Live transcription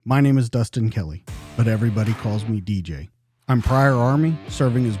My name is Dustin Kelly, but everybody calls me DJ. I'm prior Army,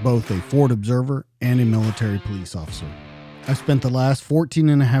 serving as both a Ford observer and a military police officer. I've spent the last 14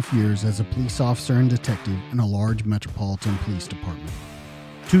 and a half years as a police officer and detective in a large metropolitan police department.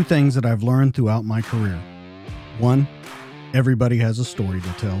 Two things that I've learned throughout my career. One, everybody has a story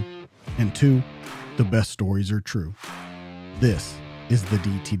to tell. And two, the best stories are true. This is the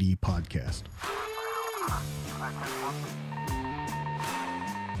DTD Podcast.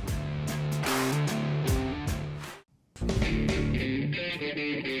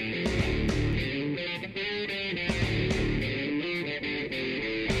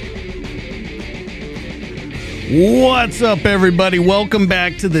 What's up, everybody? Welcome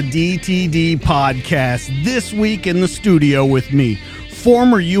back to the DTD Podcast. This week in the studio with me,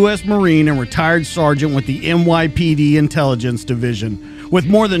 former U.S. Marine and retired sergeant with the NYPD Intelligence Division. With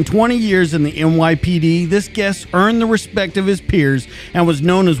more than 20 years in the NYPD, this guest earned the respect of his peers and was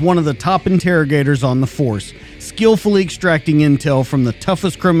known as one of the top interrogators on the force, skillfully extracting intel from the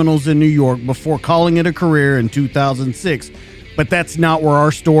toughest criminals in New York before calling it a career in 2006. But that's not where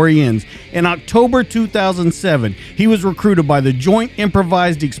our story ends. In October 2007, he was recruited by the Joint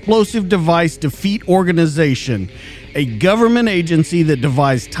Improvised Explosive Device Defeat Organization, a government agency that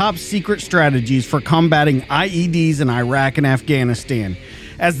devised top-secret strategies for combating IEDs in Iraq and Afghanistan.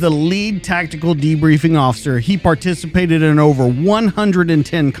 As the lead tactical debriefing officer, he participated in over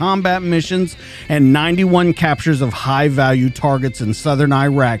 110 combat missions and 91 captures of high-value targets in southern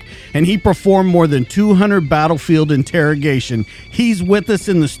Iraq, and he performed more than 200 battlefield interrogation. He's with us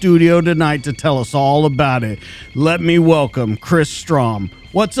in the studio tonight to tell us all about it. Let me welcome Chris Strom.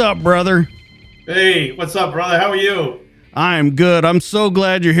 What's up, brother? Hey, what's up, brother? How are you? I'm good. I'm so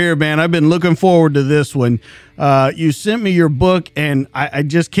glad you're here, man. I've been looking forward to this one. You sent me your book, and I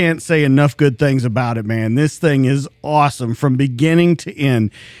just can't say enough good things about it, man. This thing is awesome from beginning to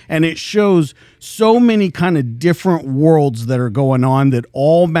end, and it shows so many kind of different worlds that are going on that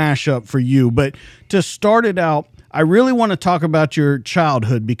all mash up for you. But to start it out, I really want to talk about your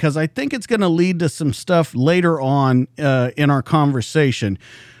childhood because I think it's going to lead to some stuff later on in our conversation.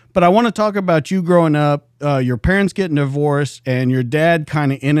 But I want to talk about you growing up, your parents getting divorced, and your dad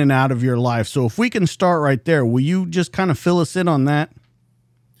kind of in and out of your life. So if we can start right there, will you just kind of fill us in on that?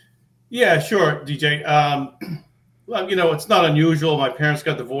 Yeah, sure, DJ. Well, it's not unusual. My parents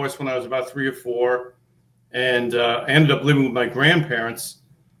got divorced when I was about 3 or 4, and I ended up living with my grandparents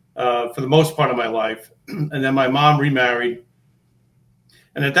for the most part of my life. And then my mom remarried.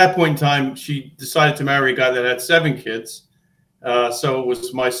 And at that point in time, she decided to marry a guy that had 7 kids. So it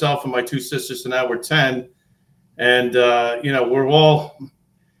was myself and my 2 sisters, so now we're 10. And, we're all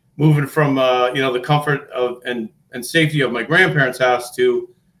moving from, the comfort of and safety of my grandparents' house to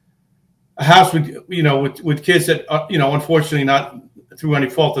a house with kids that, unfortunately not through any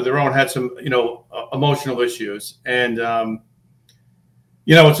fault of their own, had some, emotional issues. And,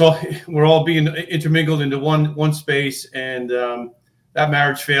 we're all being intermingled into one space. And that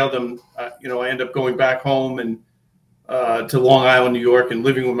marriage failed. And, I ended up going back home and to Long Island, New York, and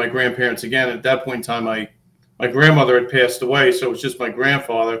living with my grandparents again. At that point in time, my grandmother had passed away, so it was just my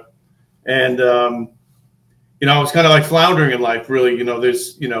grandfather. And, I was kind of like floundering in life, really.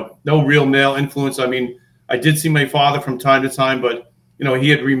 There's, no real male influence. I mean, I did see my father from time to time, but, he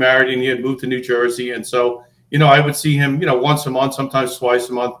had remarried and he had moved to New Jersey. And so, I would see him, once a month, sometimes twice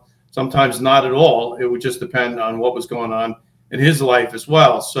a month, sometimes not at all. It would just depend on what was going on in his life as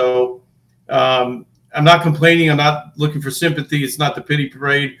well. So, I'm not complaining. I'm not looking for sympathy. It's not the pity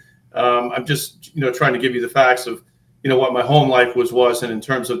parade. I'm just, trying to give you the facts of, what my home life was. And in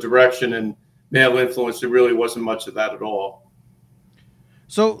terms of direction and male influence, there really wasn't much of that at all.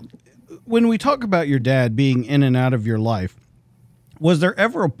 So when we talk about your dad being in and out of your life, was there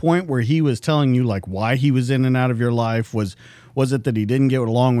ever a point where he was telling you like why he was in and out of your life? Was it that he didn't get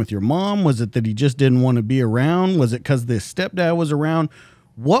along with your mom? Was it that he just didn't want to be around? Was it because the stepdad was around?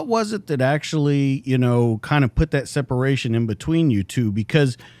 What was it that actually, kind of put that separation in between you two?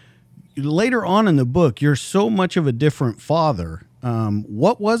 Because later on in the book, you're so much of a different father.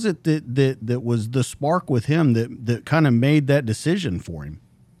 What was it that was the spark with him that kind of made that decision for him?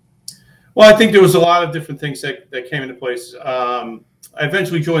 Well, I think there was a lot of different things that came into place. I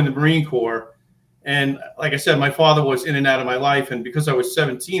eventually joined the Marine Corps. And like I said, my father was in and out of my life. And because I was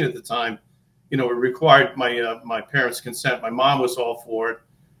 17 at the time, it required my parents' consent. My mom was all for it.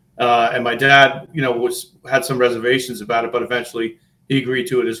 And my dad, had some reservations about it, but eventually he agreed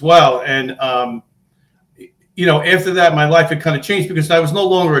to it as well. And, after that, my life had kind of changed because I was no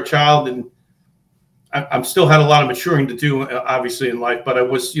longer a child, and I'm still had a lot of maturing to do, obviously, in life, but I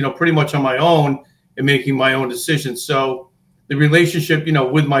was, pretty much on my own and making my own decisions. So the relationship,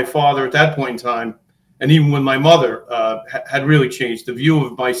 with my father at that point in time, and even with my mother, had really changed. The view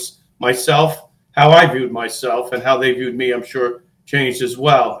of myself, how I viewed myself, and how they viewed me, I'm sure, changed as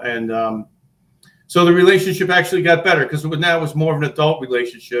well. And so the relationship actually got better because now it was more of an adult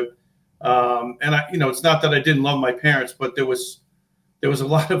relationship. And it's not that I didn't love my parents, but there was a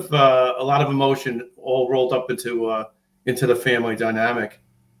lot of emotion all rolled up into the family dynamic.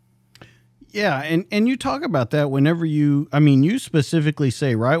 Yeah, and you talk about that whenever you specifically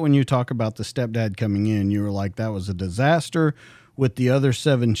say, right, when you talk about the stepdad coming in, you were like, that was a disaster with the other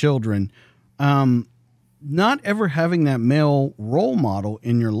 7 children. Not ever having that male role model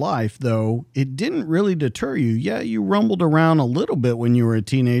in your life, though, it didn't really deter you. Yeah, you rumbled around a little bit when you were a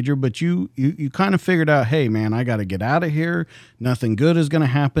teenager, but you kind of figured out, hey, man, I got to get out of here. Nothing good is going to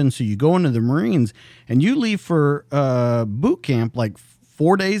happen. So you go into the Marines, and you leave for boot camp like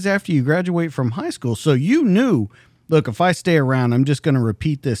 4 days after you graduate from high school. So you knew, look, if I stay around, I'm just going to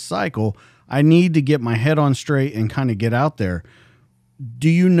repeat this cycle. I need to get my head on straight and kind of get out there. Do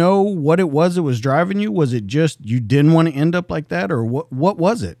you know what it was that was driving you? Was it just you didn't want to end up like that, or what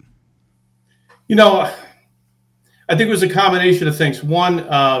was it? I think it was a combination of things. One,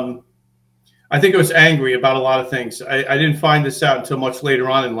 I think I was angry about a lot of things. I didn't find this out until much later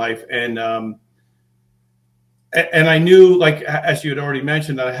on in life. And I knew, like, as you had already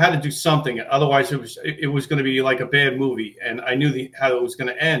mentioned, that I had to do something. Otherwise, it was going to be like a bad movie. And I knew how it was going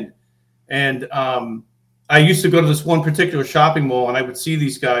to end. And I used to go to this one particular shopping mall, and I would see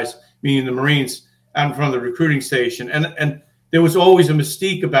these guys, meaning the Marines, out in front of the recruiting station. And there was always a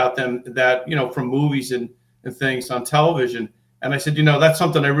mystique about them that, from movies and things on television. And I said, that's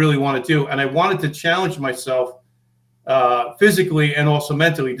something I really want to do. And I wanted to challenge myself physically and also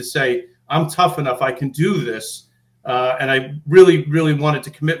mentally to say, I'm tough enough, I can do this. And I really, really wanted to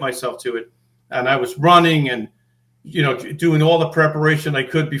commit myself to it. And I was running and, doing all the preparation I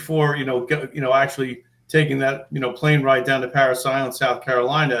could before, actually taking that, plane ride down to Parris Island, South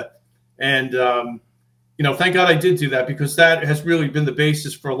Carolina. And, thank God I did do that, because that has really been the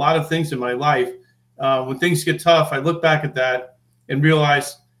basis for a lot of things in my life. When things get tough, I look back at that and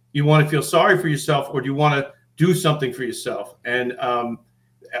realize, you want to feel sorry for yourself, or do you want to do something for yourself? And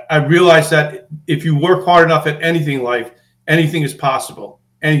I realized that if you work hard enough at anything in life, anything is possible.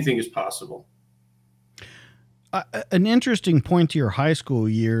 Anything is possible. An interesting point to your high school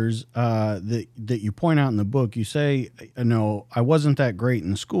years that you point out in the book, you say, no, I wasn't that great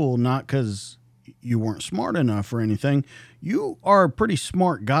in school, not because you weren't smart enough or anything. You are a pretty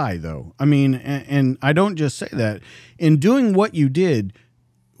smart guy, though. I mean, and I don't just say that. In doing what you did,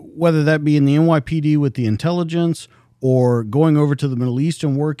 whether that be in the NYPD with the intelligence or going over to the Middle East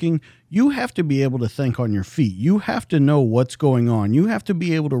and working, you have to be able to think on your feet. You have to know what's going on. You have to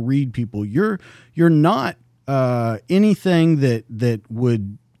be able to read people. You're not anything that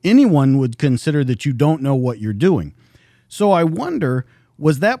anyone would consider that you don't know what you're doing. So I wonder,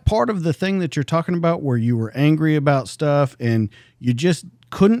 was that part of the thing that you're talking about, where you were angry about stuff and you just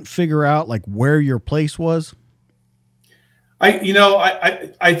couldn't figure out like where your place was?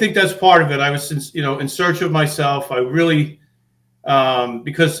 I think that's part of it. I was, in search of myself. I really,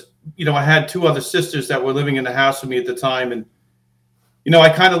 because, I had 2 other sisters that were living in the house with me at the time. And, I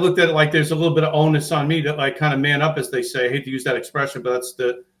kind of looked at it like there's a little bit of onus on me to like kind of man up, as they say. I hate to use that expression, but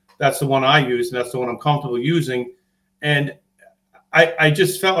that's the one I use, and that's the one I'm comfortable using. And I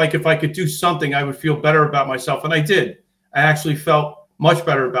just felt like if I could do something, I would feel better about myself. And I did. I actually felt much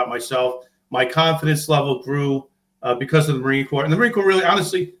better about myself. My confidence level grew because of the Marine Corps. And the Marine Corps really,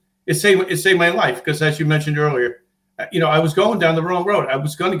 honestly, it saved my life, because as you mentioned earlier, I was going down the wrong road. I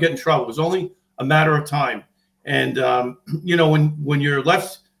was going to get in trouble. It was only a matter of time. And, when you're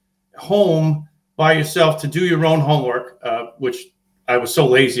left home by yourself to do your own homework, which I was so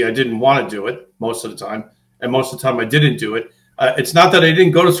lazy, I didn't want to do it most of the time. And most of the time I didn't do it. It's not that I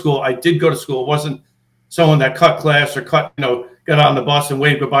didn't go to school. I did go to school. It wasn't someone that cut class or got on the bus and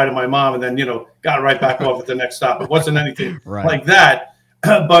waved goodbye to my mom and then, got right back off at the next stop. It wasn't anything like that.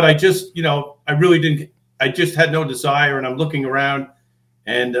 But I just, I really didn't, I just had no desire. And I'm looking around,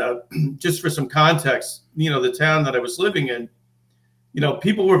 and just for some context, the town that I was living in,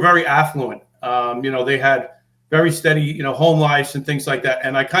 people were very affluent. They had very steady, home lives and things like that.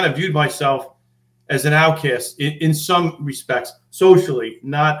 And I kind of viewed myself as an outcast in some respects, socially,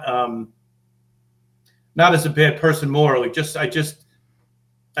 not as a bad person morally.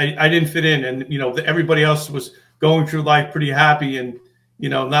 I didn't fit in, and everybody else was going through life pretty happy, and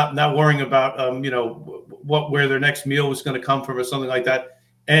not worrying about where their next meal was going to come from or something like that.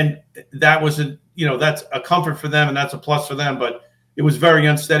 And that was that's a comfort for them, and that's a plus for them. But it was very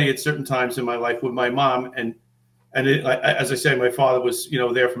unsteady at certain times in my life with my mom, and And as I say, my father was,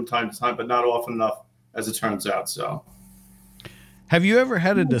 there from time to time, but not often enough, as it turns out. So. Have you ever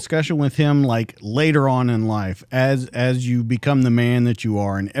had a discussion with him like later on in life, as you become the man that you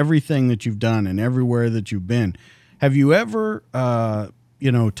are and everything that you've done and everywhere that you've been? Have you ever,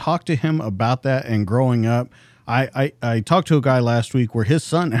 talked to him about that and growing up? I talked to a guy last week where his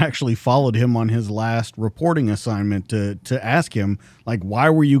son actually followed him on his last reporting assignment to ask him, like, why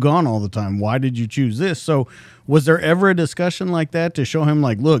were you gone all the time? Why did you choose this? So was there ever a discussion like that to show him,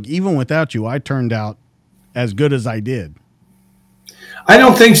 like, look, even without you, I turned out as good as I did? I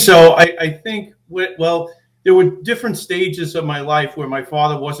don't think so. I think, well, there were different stages of my life where my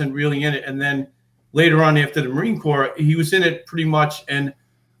father wasn't really in it. And then later on, after the Marine Corps, he was in it pretty much. And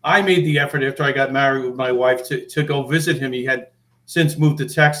I made the effort after I got married with my wife to go visit him. He had since moved to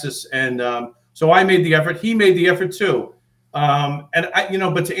Texas. And so I made the effort. He made the effort too. But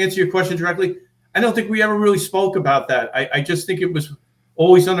to answer your question directly, I don't think we ever really spoke about that. I just think it was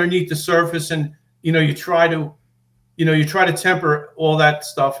always underneath the surface. And, you try to temper all that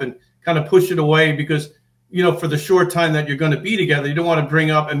stuff and kind of push it away because, for the short time that you're going to be together, you don't want to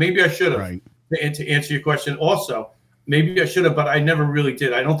bring up, and maybe I should have, right, to answer your question also, maybe I should have, but I never really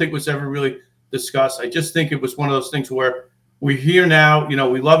did. I don't think it was ever really discussed. I just think it was one of those things where we're here now,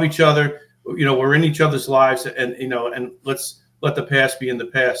 we love each other, we're in each other's lives, and, and let's let the past be in the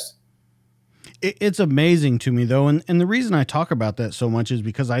past. It's amazing to me, though. And the reason I talk about that so much is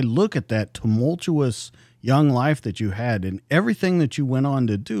because I look at that tumultuous young life that you had and everything that you went on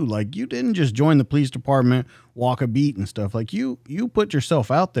to do. Like, you didn't just join the police department, walk a beat and stuff. Like, you put yourself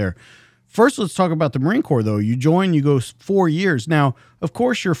out there. First, let's talk about the Marine Corps, though. You join, you go 4 years. Now, of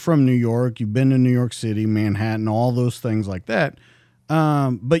course, you're from New York. You've been to New York City, Manhattan, all those things like that.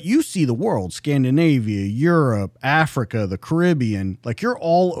 But you see the world, Scandinavia, Europe, Africa, the Caribbean. Like, you're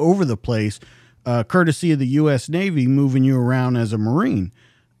all over the place, courtesy of the U.S. Navy moving you around as a Marine.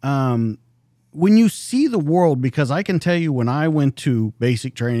 When you see the world, because I can tell you when I went to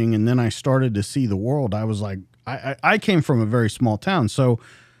basic training and then I started to see the world, I was like, I came from a very small town. So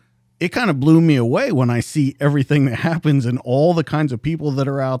it kind of blew me away when I see everything that happens and all the kinds of people that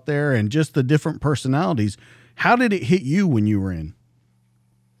are out there and just the different personalities. How did it hit you when you were in?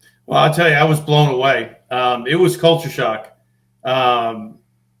 Well, I'll tell you, I was blown away. It was culture shock.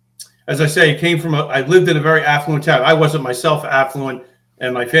 As I say, I lived in a very affluent town. I wasn't myself affluent,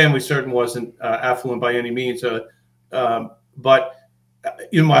 and my family certainly wasn't affluent by any means. But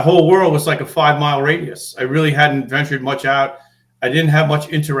my whole world was like a 5-mile radius. I really hadn't ventured much out. I didn't have much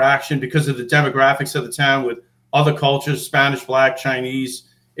interaction because of the demographics of the town with other cultures: Spanish, Black, Chinese,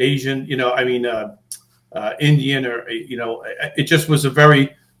 Asian. Indian, or it just was a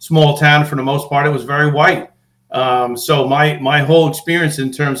very small town for the most part. It was very white. So my whole experience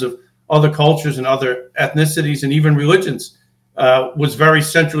in terms of other cultures and other ethnicities and even religions was very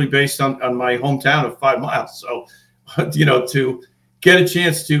centrally based on my hometown of 5 miles. So, to get a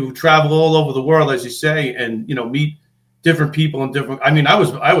chance to travel all over the world, as you say, and, meet different people and I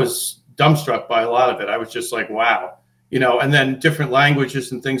was dumbstruck by a lot of it. I was just like, wow, and then different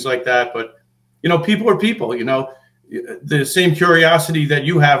languages and things like that. But, people are people, the same curiosity that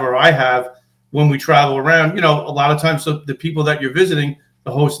you have or I have when we travel around. A lot of times the people that you're visiting,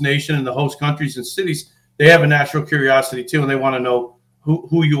 the host nation and the host countries and cities, they have a natural curiosity too, and they want to know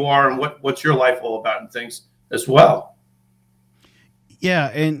who you are and what's your life all about and things as well. Yeah,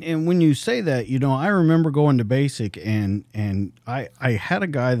 and when you say that, I remember going to basic and I had a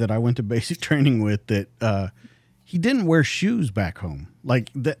guy that I went to basic training with that he didn't wear shoes back home.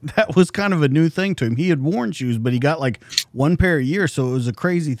 Like that was kind of a new thing to him. He had worn shoes, but he got like one pair a year, so it was a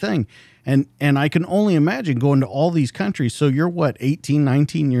crazy thing. And I can only imagine going to all these countries. So you're 18,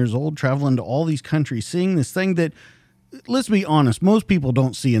 19 years old, traveling to all these countries, seeing this thing that, let's be honest, most people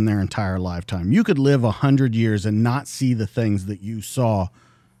don't see in their entire lifetime. You could live 100 years and not see the things that you saw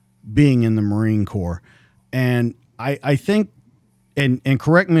being in the Marine Corps. And I think, and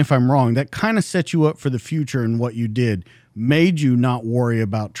correct me if I'm wrong, that kind of set you up for the future in what you did, made you not worry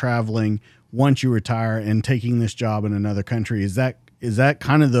about traveling once you retire and taking this job in another country. Is that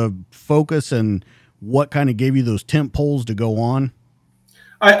kind of the focus and what kind of gave you those tent poles to go on?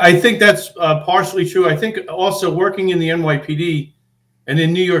 I think that's partially true. I think also working in the NYPD and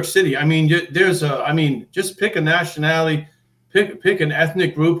in New York City, just pick a nationality, pick an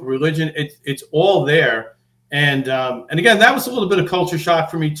ethnic group, religion. It's all there. And again, that was a little bit of culture shock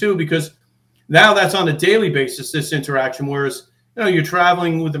for me too, because now that's on a daily basis, this interaction. Whereas, you're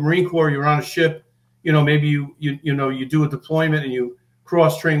traveling with the Marine Corps, you're on a ship, maybe you do a deployment and you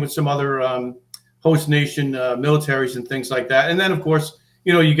cross train with some other host nation militaries and things like that. And then of course,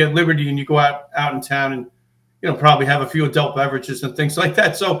 you get liberty and you go out in town and probably have a few adult beverages and things like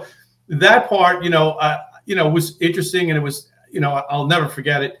that. So that part, was interesting, and it was, I'll never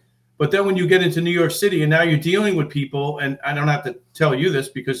forget it. But then when you get into New York City and now you're dealing with people, and I don't have to tell you this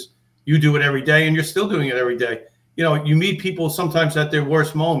because you do it every day and you're still doing it every day. You meet people sometimes at their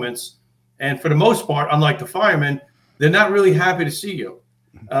worst moments. And for the most part, unlike the firemen, they're not really happy to see you.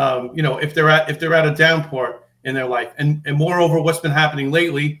 If they're at a down part in their life. And moreover, what's been happening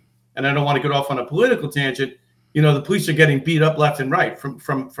lately, and I don't want to get off on a political tangent, the police are getting beat up left and right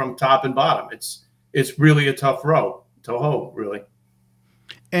from top and bottom. It's really a tough row to hoe, really.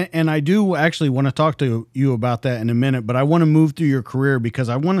 And I do actually want to talk to you about that in a minute, but I want to move through your career because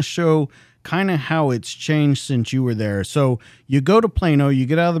I want to show kind of how it's changed since you were there. So you go to Plano, you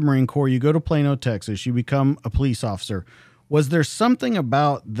get out of the Marine Corps, you go to Plano, Texas, you become a police officer. Was there something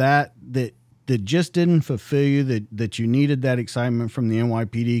about that just didn't fulfill you, that you needed that excitement from the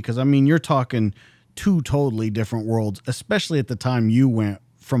NYPD? Because, I mean, you're talking two totally different worlds, especially at the time you went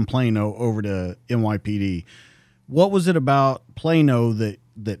from Plano over to NYPD. What was it about Plano that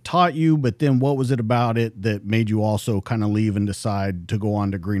taught you, but then what was it about it that made you also kind of leave and decide to go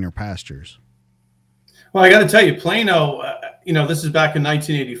on to greener pastures? Well, I got to tell you, Plano, this is back in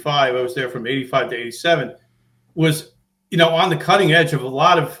 1985. I was there from 85 to 87, was, on the cutting edge of a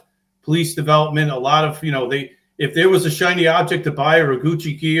lot of police development, a lot of, if there was a shiny object to buy or a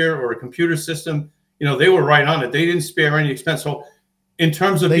Gucci gear or a computer system, they were right on it. They didn't spare any expense. So in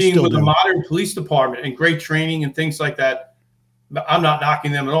terms of being with a modern police department and great training and things like that, I'm not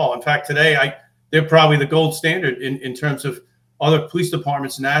knocking them at all. In fact, today they're probably the gold standard in terms of other police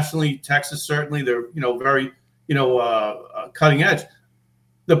departments nationally. Texas, certainly, they're very cutting edge.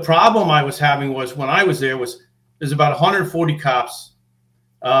 The problem I was having was when I was there's about 140 cops,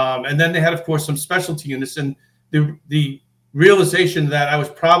 and then they had, of course, some specialty units, and the realization that I was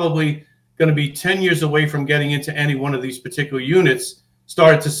probably going to be 10 years away from getting into any one of these particular units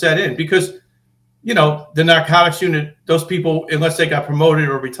started to set in because. The narcotics unit, those people, unless they got promoted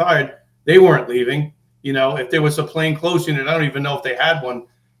or retired, they weren't leaving. If there was a plain clothes unit, I don't even know if they had one,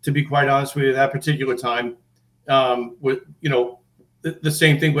 to be quite honest with you, at that particular time. The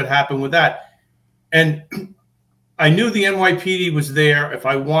same thing would happen with that. And I knew the NYPD was there if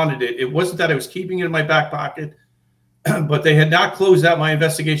I wanted it. It wasn't that I was keeping it in my back pocket, but they had not closed out my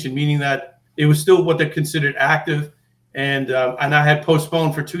investigation, meaning that it was still what they considered active. And I had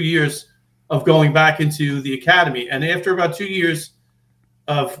postponed for 2 years of going back into the academy. And after about 2 years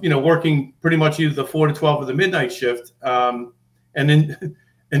of, working pretty much either the 4 to 12 or the midnight shift, and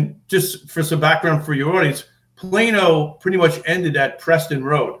just for some background for your audience, Plano pretty much ended at Preston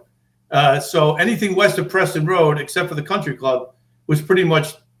Road. So anything west of Preston Road, except for the country club, was pretty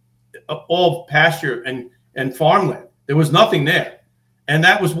much all pasture and farmland. There was nothing there. And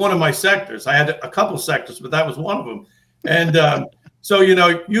that was one of my sectors. I had a couple sectors, but that was one of them. And, so,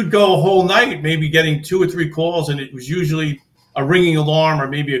 you'd go a whole night, maybe getting 2 or 3 calls, and it was usually a ringing alarm or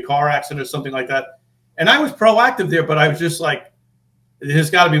maybe a car accident or something like that. And I was proactive there, but I was just like, there's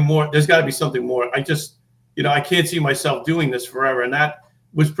got to be more. There's got to be something more. I just, I can't see myself doing this forever. And that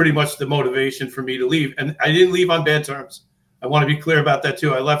was pretty much the motivation for me to leave. And I didn't leave on bad terms. I want to be clear about that,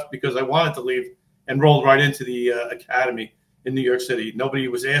 too. I left because I wanted to leave and rolled right into the academy in New York City. Nobody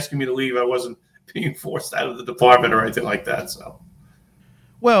was asking me to leave. I wasn't being forced out of the department or anything like that. So.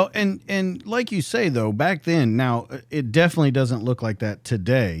 Well, and like you say, though, back then, now it definitely doesn't look like that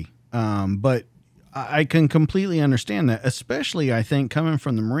today. But I can completely understand that, especially, I think, coming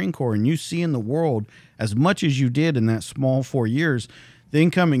from the Marine Corps and you seeing the world as much as you did in that small 4 years, then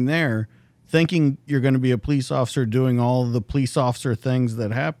coming there, thinking you're going to be a police officer doing all the police officer things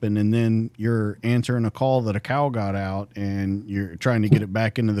that happen. And then you're answering a call that a cow got out and you're trying to get it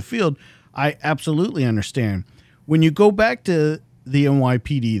back into the field. I absolutely understand. When you go back to the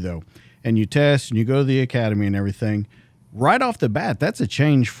NYPD, though, and you test and you go to the academy and everything, right off the bat, that's a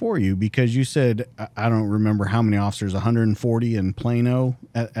change for you because you said, I don't remember how many officers, 140 in Plano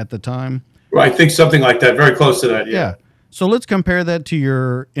at the time. Right. I think something like that. Very close to that. Yeah. So let's compare that to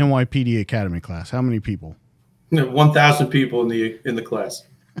your NYPD academy class. How many people? 1,000 people in the class.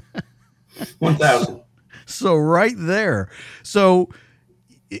 1,000. So right there. So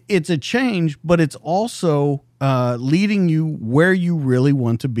it's a change, but it's also leading you where you really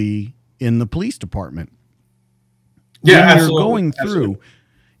want to be in the police department. Yeah, when absolutely. You're going through, absolutely.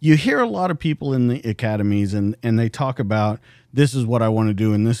 You hear a lot of people in the academies and they talk about this is what I want to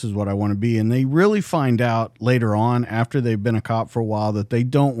do and this is what I want to be. And they really find out later on after they've been a cop for a while that they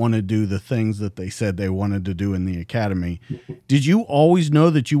don't want to do the things that they said they wanted to do in the academy. Did you always know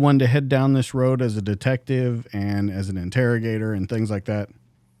that you wanted to head down this road as a detective and as an interrogator and things like that?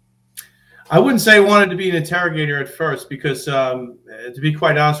 I wouldn't say I wanted to be an interrogator at first because, to be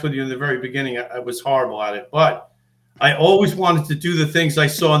quite honest with you, in the very beginning, I was horrible at it. But I always wanted to do the things I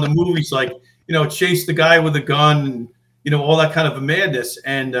saw in the movies, like, chase the guy with a gun and, all that kind of a madness.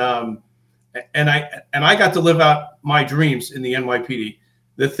 And I got to live out my dreams in the NYPD.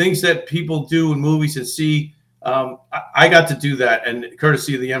 The things that people do in movies and see, I got to do that, and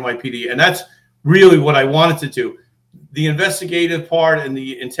courtesy of the NYPD. And that's really what I wanted to do. The investigative part and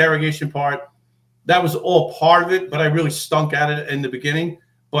the interrogation part, that was all part of it, but I really stunk at it in the beginning.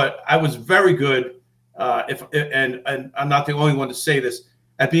 But I was very good, and I'm not the only one to say this,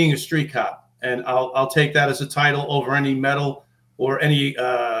 at being a street cop. And I'll take that as a title over any medal or any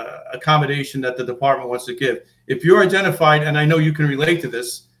accommodation that the department wants to give. If you're identified, and I know you can relate to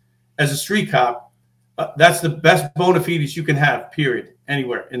this, as a street cop, that's the best bona fides you can have, period,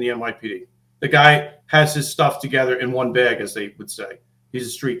 anywhere in the NYPD. The guy has his stuff together in one bag, as they would say. He's a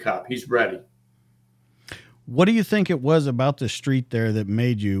street cop. He's ready. What do you think it was about the street there that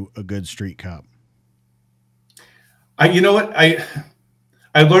made you a good street cop? You know what? I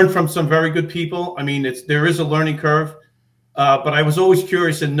learned from some very good people. I mean, there is a learning curve, but I was always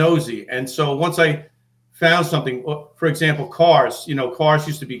curious and nosy. And so once I found something, for example, cars, cars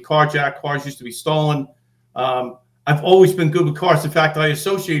used to be carjacked, cars used to be stolen. I've always been good with cars. In fact, I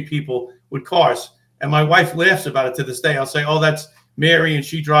associate people with cars, and my wife laughs about it to this day. I'll say, "Oh, that's Mary, and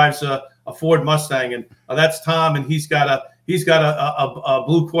she drives a Ford Mustang," and that's Tom, and he's got a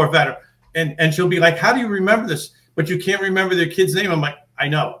blue Corvette, and she'll be like, "How do you remember this? But you can't remember their kid's name?" I'm like, "I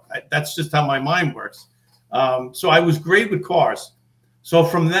know. That's just how my mind works." So I was great with cars. So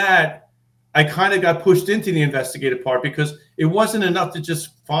from that, I kind of got pushed into the investigative part, because it wasn't enough to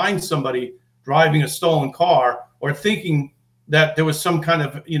just find somebody driving a stolen car or thinking that there was some kind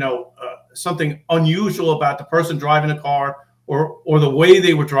of, something unusual about the person driving the car or the way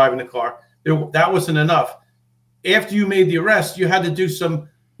they were driving the car. That wasn't enough. After you made the arrest, you had to do some,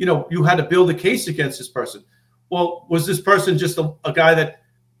 you had to build a case against this person. Well, was this person just a guy that,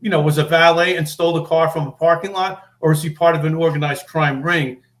 was a valet and stole the car from a parking lot? Or is he part of an organized crime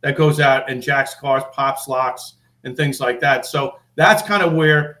ring that goes out and jacks cars, pops locks, and things like that? So that's kind of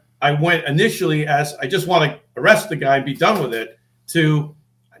where I went initially, as I just want to arrest the guy and be done with it, to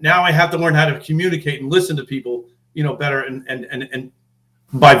now I have to learn how to communicate and listen to people, better. And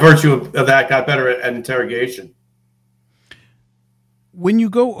by virtue of that, got better at interrogation. When you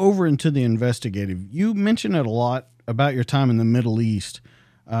go over into the investigative, you mention it a lot about your time in the Middle East.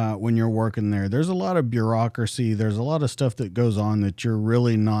 When you're working there, there's a lot of bureaucracy. There's a lot of stuff that goes on that you're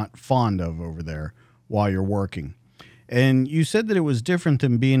really not fond of over there while you're working. And you said that it was different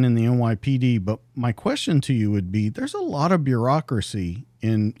than being in the NYPD, but my question to you would be, there's a lot of bureaucracy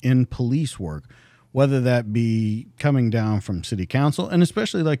in police work, whether that be coming down from city council, and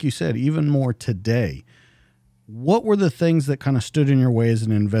especially, like you said, even more today. What were the things that kind of stood in your way as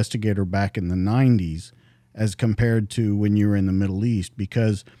an investigator back in the 90s as compared to when you were in the Middle East?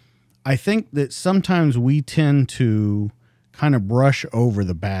 Because I think that sometimes we tend to kind of brush over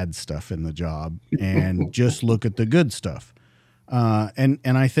the bad stuff in the job and just look at the good stuff. And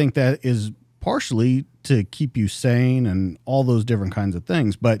I think that is partially to keep you sane and all those different kinds of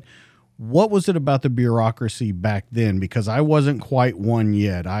things. But what was it about the bureaucracy back then? Because I wasn't quite one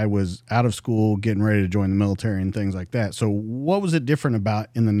yet. I was out of school, getting ready to join the military and things like that. So what was it different about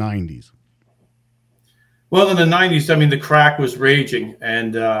in the 90s? Well, in the 90s, I mean, the crack was raging,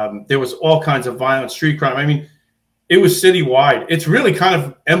 and there was all kinds of violent street crime. I mean, it was citywide. It's really kind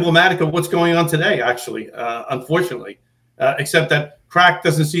of emblematic of what's going on today, actually, unfortunately, except that crack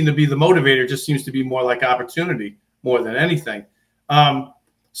doesn't seem to be the motivator, just seems to be more like opportunity more than anything.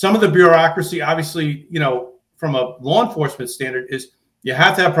 Some of the bureaucracy, obviously, from a law enforcement standard, is you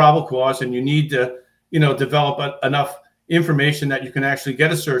have to have probable cause, and you need to, develop enough information that you can actually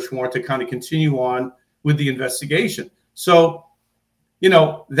get a search warrant to kind of continue on with the investigation. So,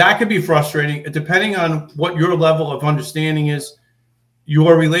 that could be frustrating depending on what your level of understanding is,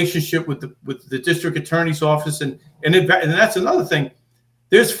 your relationship with the district attorney's office. And that's another thing.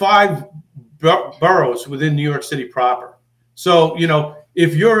 There's 5 boroughs within New York City proper. So,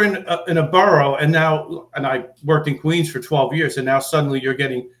 if you're in a borough and I worked in Queens for 12 years, and now suddenly you're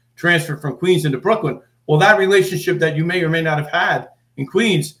getting transferred from Queens into Brooklyn, well, that relationship that you may or may not have had in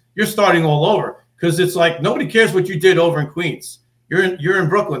Queens, you're starting all over, because it's like nobody cares what you did over in Queens. You're in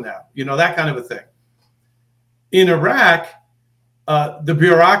Brooklyn now, that kind of a thing. In Iraq, the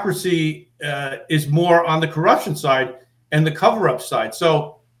bureaucracy is more on the corruption side and the cover-up side.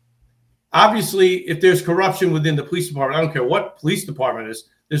 So obviously, if there's corruption within the police department, I don't care what police department it is,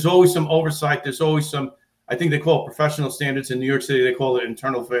 there's always some oversight. There's always some, I think they call it professional standards. In New York City, they call it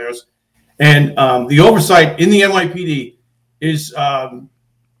internal affairs. And the oversight in the NYPD is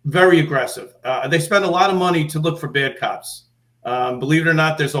very aggressive. They spend a lot of money to look for bad cops. Believe it or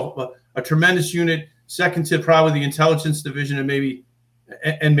not, there's a tremendous unit, second to probably the intelligence division and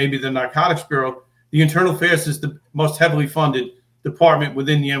maybe the narcotics bureau. The internal affairs is the most heavily funded department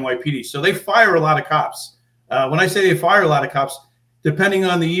within the NYPD. So they fire a lot of cops. When I say they fire a lot of cops, depending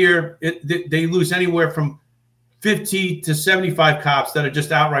on the year, they lose anywhere from 50 to 75 cops that are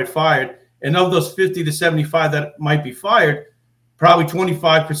just outright fired. And of those 50 to 75 that might be fired, probably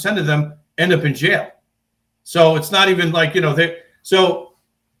 25% of them end up in jail. So it's not even like, so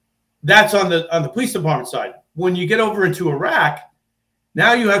that's on the police department side. When you get over into Iraq,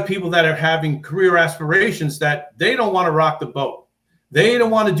 now you have people that are having career aspirations that they don't want to rock the boat. They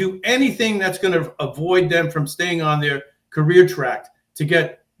don't want to do anything that's going to avoid them from staying on their career track to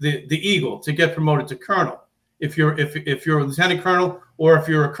get the Eagle, to get promoted to colonel. If you're a lieutenant colonel or if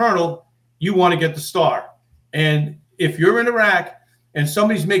you're a colonel, you want to get the star. And if you're in Iraq and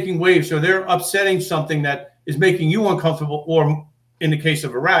somebody's making waves or they're upsetting something that is making you uncomfortable, or in the case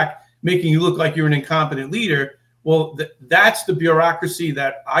of Iraq, making you look like you're an incompetent leader, well, that's the bureaucracy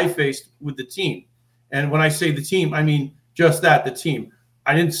that I faced with the team. And when I say the team, I mean just that, the team.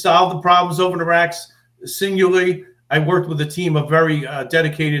 I didn't solve the problems over in Iraq singularly. I worked with a team of very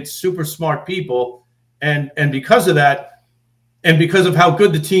dedicated, super smart people. And because of that, and because of how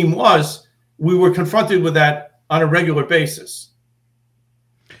good the team was, we were confronted with that on a regular basis.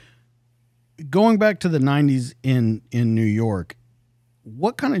 Going back to the 90s in New York,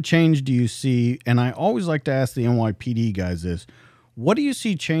 what kind of change do you see? And I always like to ask the NYPD guys this. What do you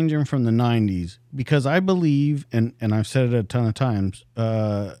see changing from the 90s? Because I believe, and I've said it a ton of times,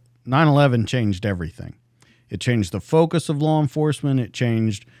 9/11 changed everything. It changed the focus of law enforcement. It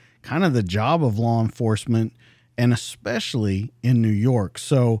changed kind of the job of law enforcement, and especially in New York.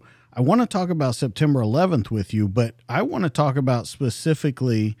 So I want to talk about September 11th with you, but I want to talk about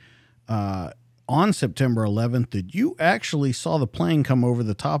specifically on September 11th that you actually saw the plane come over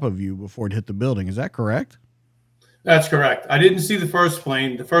the top of you before it hit the building. Is that correct? That's correct. I didn't see the first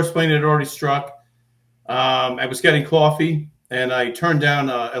plane. The first plane had already struck. I was getting coffee, and I turned down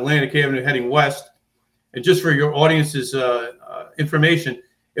Atlantic Avenue heading west. And just for your audience's information,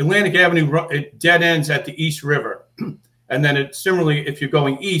 Atlantic Avenue, it dead ends at the East River. And then similarly, if you're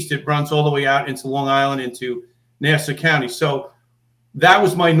going east, it runs all the way out into Long Island, into Nassau County. So that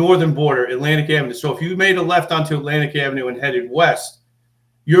was my northern border, Atlantic Avenue. So if you made a left onto Atlantic Avenue and headed west,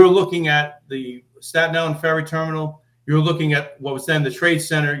 you're looking at the Staten Island Ferry Terminal. You're looking at what was then the Trade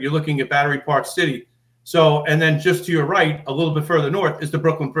Center. You're looking at Battery Park City. So, and then just to your right, a little bit further north, is the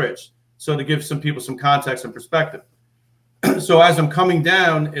Brooklyn Bridge. So to give some people some context and perspective. So as I'm coming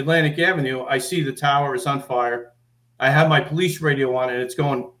down Atlantic Avenue, I see the tower is on fire. I have my police radio on, and it's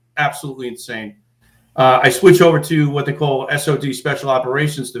going absolutely insane. I switch over to what they call SOD, Special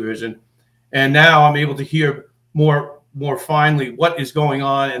Operations Division, and now I'm able to hear more finely what is going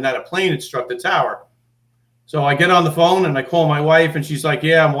on, and that a plane had struck the tower. So I get on the phone and I call my wife, and she's like,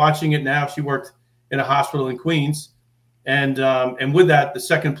 "Yeah, I'm watching it now." She worked in a hospital in Queens, and with that, the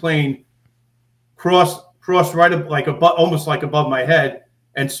second plane crossed right up, like almost like above my head,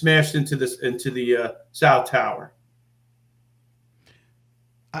 and smashed into the South Tower.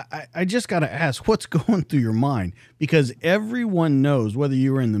 I just got to ask, what's going through your mind? Because everyone knows, whether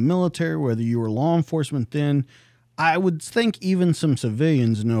you were in the military, whether you were law enforcement then, I would think even some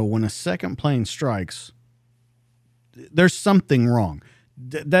civilians know when a second plane strikes, there's something wrong.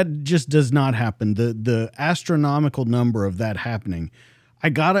 That just does not happen. The astronomical number of that happening,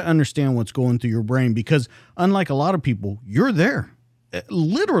 I got to understand what's going through your brain, because unlike a lot of people, you're there,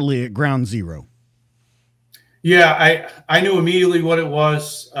 literally at ground zero. Yeah, I knew immediately what it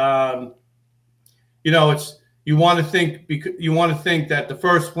was. It's you want to think that the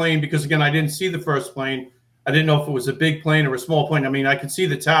first plane, because again, I didn't see the first plane. I didn't know if it was a big plane or a small plane. I mean, I could see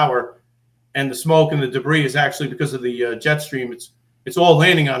the tower, and the smoke and the debris is actually because of the jet stream. It's all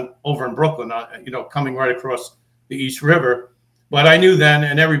landing over in Brooklyn, coming right across the East River. But I knew then,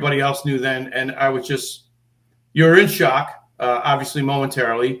 and everybody else knew then, and I was just, you're in shock, obviously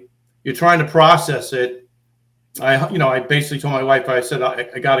momentarily. You're trying to process it. I basically told my wife, I said,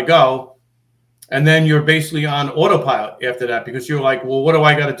 I got to go. And then you're basically on autopilot after that, because you're like, well, what do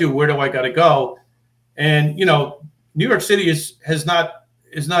I got to do? Where do I got to go? And, New York City is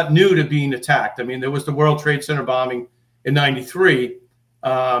not new to being attacked. I mean, there was the World Trade Center bombing in 93,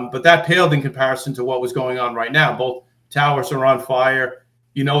 but that paled in comparison to what was going on right now. Both towers are on fire.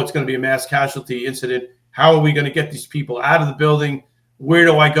 It's going to be a mass casualty incident. How are we going to get these people out of the building? Where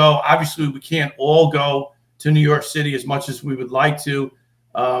do I go? Obviously, we can't all go to New York City as much as we would like to.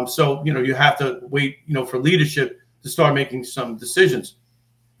 So, you have to wait, for leadership to start making some decisions.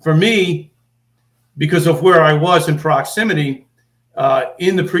 For me, because of where I was in proximity,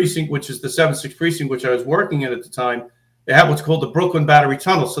 in the precinct, which is the 7-6 precinct, which I was working in at the time, they have what's called the Brooklyn Battery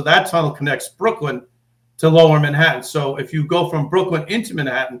Tunnel. So that tunnel connects Brooklyn to Lower Manhattan. So if you go from Brooklyn into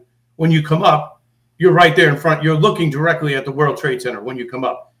Manhattan, when you come up, you're right there in front. You're looking directly at the World Trade Center when you come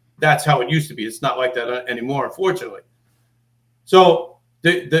up. That's how it used to be. It's not like that anymore, unfortunately. So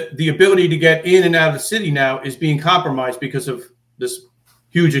the ability to get in and out of the city now is being compromised because of this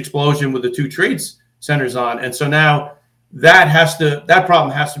huge explosion with the 2 trade centers on. And so now that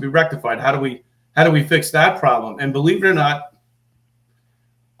problem has to be rectified. How do we fix that problem? And believe it or not,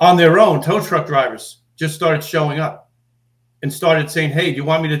 on their own, tow truck drivers just started showing up and started saying, hey, do you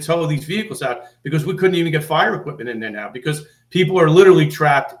want me to tow these vehicles out? Because we couldn't even get fire equipment in there now because people are literally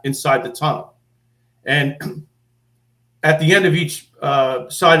trapped inside the tunnel. And at the end of each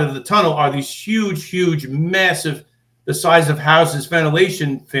side of the tunnel are these huge, massive, the size of houses,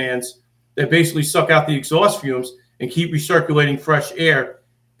 ventilation fans that basically suck out the exhaust fumes and keep recirculating fresh air,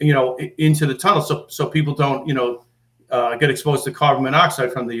 into the tunnel, so people don't, get exposed to carbon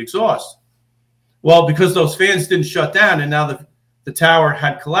monoxide from the exhaust. Well, because those fans didn't shut down and now the tower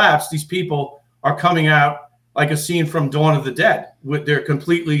had collapsed, these people are coming out like a scene from Dawn of the Dead. They're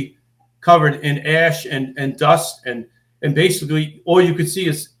completely covered in ash and dust, and basically all you could see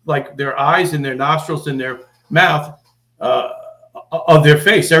is like their eyes and their nostrils and their mouth of their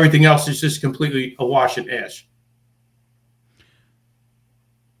face. Everything else is just completely awash in ash.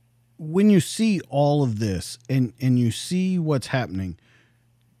 When you see all of this and you see what's happening,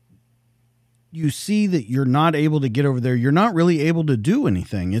 you see that you're not able to get over there. You're not really able to do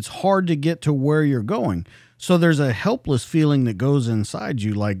anything. It's hard to get to where you're going. So there's a helpless feeling that goes inside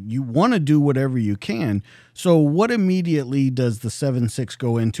you, like you want to do whatever you can. So what immediately does the 7-6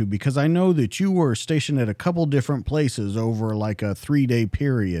 go into? Because I know that you were stationed at a couple different places over like a 3-day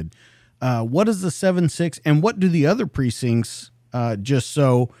period. What is the 7-6 and what do the other precincts, just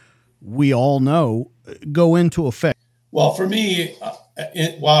so we all know, go into effect? Well, for me,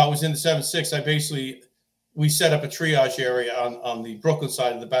 while I was in the 7-6, we set up a triage area on the Brooklyn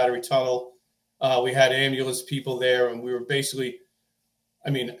side of the Battery Tunnel. We had ambulance people there, and we were basically,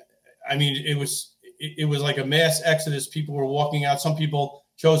 it was like a mass exodus. People were walking out. Some people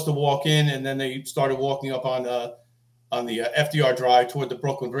chose to walk in, and then they started walking up on the FDR Drive toward the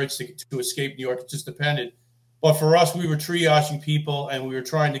Brooklyn Bridge to escape New York. It just depended. But for us, we were triaging people, and we were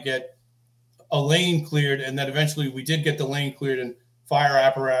trying to get a lane cleared, and then eventually we did get the lane cleared, and fire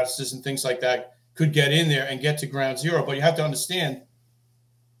apparatuses and things like that could get in there and get to ground zero. But you have to understand,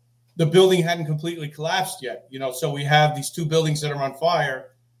 the building hadn't completely collapsed yet. So we have these 2 buildings that are on fire,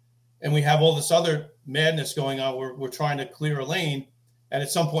 and we have all this other madness going on. We're trying to clear a lane, and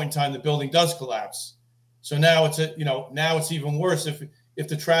at some point in time, the building does collapse. So now it's even worse. If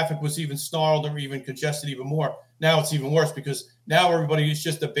the traffic was even snarled or even congested even more, now it's even worse because now everybody is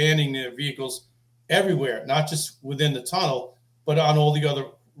just abandoning their vehicles everywhere, not just within the tunnel, but on all the other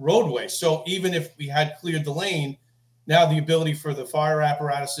roadways. So even if we had cleared the lane, now the ability for the fire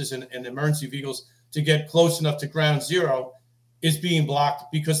apparatuses and emergency vehicles to get close enough to ground zero is being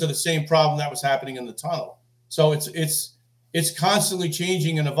blocked because of the same problem that was happening in the tunnel. So it's constantly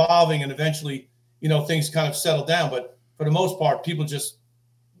changing and evolving, and eventually, things kind of settle down. But for the most part, people just,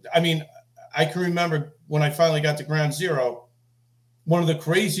 I can remember when I finally got to ground zero, one of the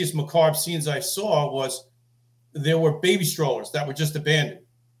craziest macabre scenes I saw was there were baby strollers that were just abandoned,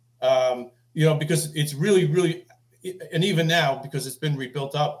 because it's really, really, and even now, because it's been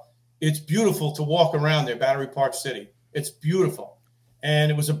rebuilt up, it's beautiful to walk around there, Battery Park City. It's beautiful. And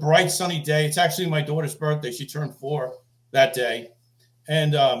it was a bright, sunny day. It's actually my daughter's birthday. She turned 4 that day.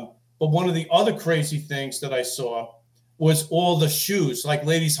 And, but one of the other crazy things that I saw was all the shoes, like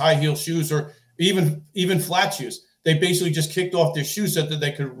ladies' high heel shoes, or even flat shoes. They basically just kicked off their shoes so that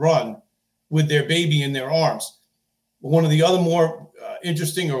they could run with their baby in their arms. One of the other more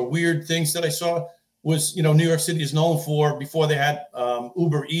interesting or weird things that I saw was, New York City is known for, before they had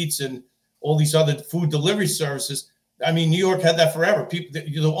Uber Eats and all these other food delivery services. New York had that forever.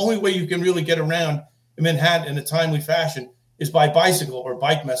 The only way you can really get around in Manhattan in a timely fashion is by bicycle or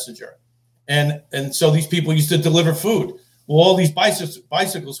bike messenger. And so these people used to deliver food. Well, all these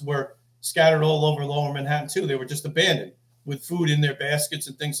bicycles were scattered all over Lower Manhattan too. They were just abandoned with food in their baskets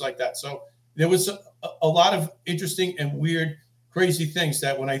and things like that. So there was a lot of interesting and weird, crazy things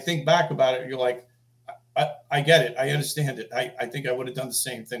that when I think back about it, you're like, I get it. I understand it. I think I would have done the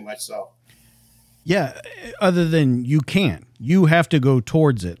same thing myself. Yeah. Other than you can't, you have to go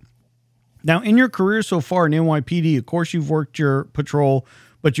towards it. Now, in your career so far in NYPD, of course, you've worked your patrol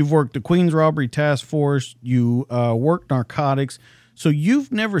but you've worked the Queens Robbery Task Force, you worked narcotics. So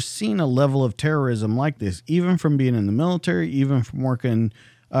you've never seen a level of terrorism like this, even from being in the military, even from working.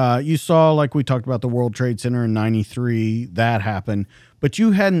 You saw, like we talked about, the World Trade Center in '93, that happened, but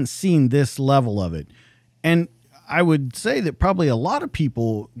you hadn't seen this level of it. And I would say that probably a lot of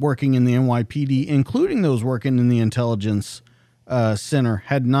people working in the NYPD, including those working in the intelligence center,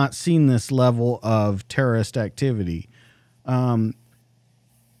 had not seen this level of terrorist activity. Can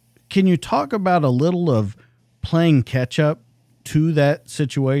you talk about a little of playing catch up to that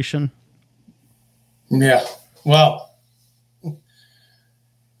situation? Yeah. Well,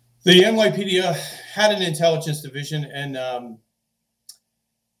 the NYPD had an intelligence division, and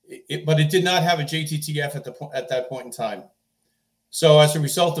but it did not have a JTTF at that point in time. So as a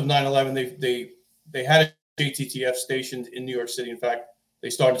result of 9/11, they had a JTTF stationed in New York City. In fact, they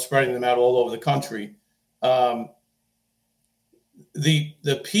started spreading them out all over the country.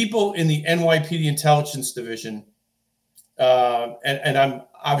 The people in the NYPD intelligence division, and I'm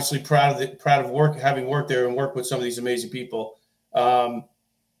obviously proud of having worked there and worked with some of these amazing people.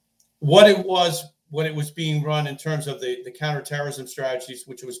 What it was when it was being run in terms of the counterterrorism strategies,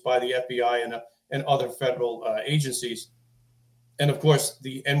 which was by the FBI and other federal agencies, and of course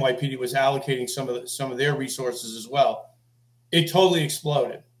the NYPD was allocating some of their resources as well. It totally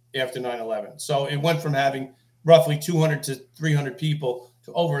exploded after 9/11. So it went from having roughly 200 to 300 people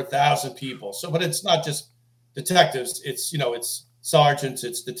to over 1,000 people. So, but it's not just detectives. It's sergeants,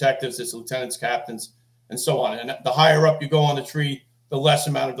 it's detectives, it's lieutenants, captains, and so on. And the higher up you go on the tree, the less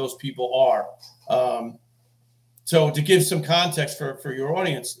amount of those people are. So to give some context for your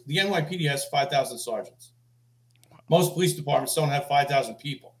audience, the NYPD has 5,000 sergeants. Most police departments don't have 5,000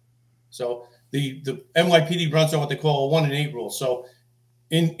 people. So the NYPD runs on what they call a 1 in 8 rule. So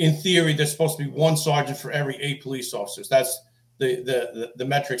in theory, there's supposed to be 1 sergeant for every 8 police officers. That's the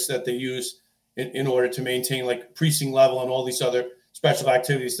metrics that they use in order to maintain like precinct level and all these other special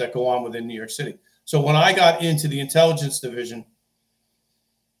activities that go on within New York City. So when I got into the intelligence division,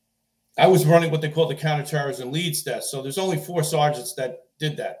 I was running what they call the counterterrorism leads desk. So there's only 4 sergeants that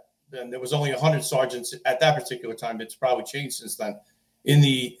did that. And there was only 100 sergeants at that particular time. It's probably changed since then in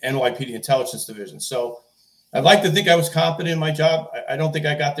the NYPD intelligence division. So I'd like to think I was competent in my job. I don't think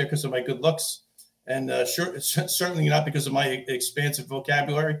I got there because of my good looks, and certainly not because of my expansive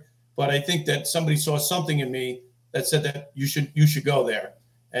vocabulary. But I think that somebody saw something in me that said that you should go there.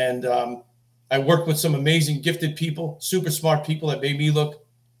 And I worked with some amazing, gifted people, super smart people that made me look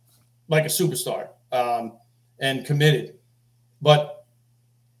like a superstar and committed. But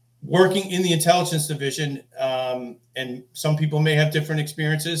working in the intelligence division, and some people may have different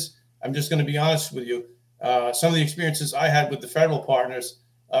experiences. I'm just going to be honest with you. Some of the experiences I had with the federal partners,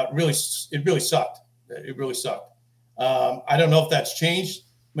 it really sucked. It really sucked. I don't know if that's changed.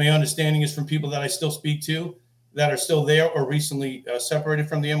 My understanding is from people that I still speak to that are still there or recently separated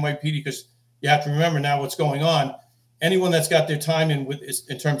from the NYPD, because you have to remember now what's going on. Anyone that's got their time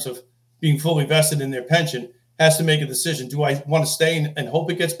in terms of being fully vested in their pension has to make a decision. Do I want to stay and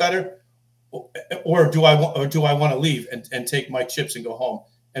hope it gets better, or do I want to leave and take my chips and go home?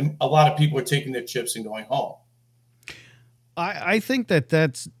 And a lot of people are taking their chips and going home. I think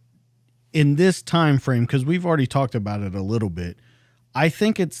that's in this time frame, because we've already talked about it a little bit. I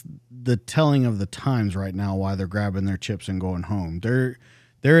think it's the telling of the times right now why they're grabbing their chips and going home. There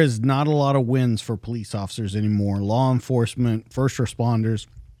is not a lot of wins for police officers anymore, law enforcement, first responders.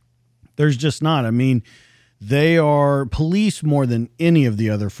 There's just not. I mean, they are police more than any of the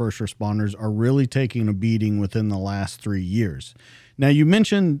other first responders are really taking a beating within the last 3 years. Now, you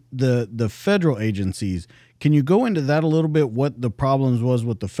mentioned the federal agencies. Can you go into that a little bit, what the problems was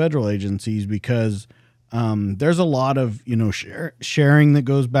with the federal agencies? Because there's a lot of, sharing that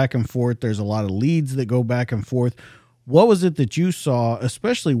goes back and forth. There's a lot of leads that go back and forth. What was it that you saw,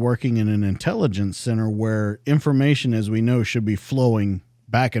 especially working in an intelligence center where information, as we know, should be flowing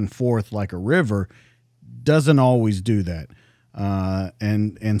back and forth like a river, doesn't always do that?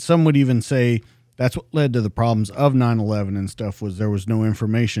 And some would even say that's what led to the problems of 9/11 and stuff, was there was no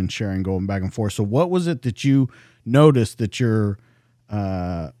information sharing going back and forth. So what was it that you noticed that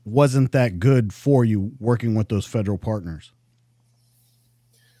wasn't that good for you working with those federal partners?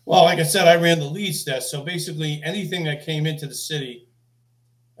 Well, like I said, I ran the leads desk. So basically anything that came into the city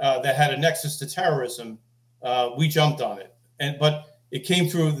that had a nexus to terrorism, we jumped on it. But it came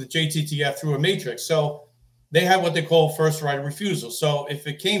through the JTTF through a matrix. So they have what they call first right of refusal. So if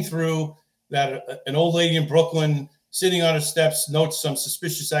it came through that an old lady in Brooklyn sitting on her steps notes some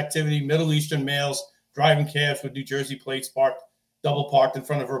suspicious activity, Middle Eastern males driving cabs with New Jersey plates double parked in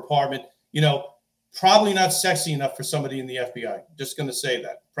front of her apartment, Probably not sexy enough for somebody in the FBI. Just going to say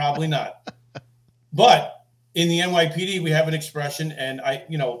that. Probably not. But in the NYPD, we have an expression, and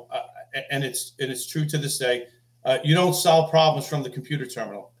and it's true to this day. You don't solve problems from the computer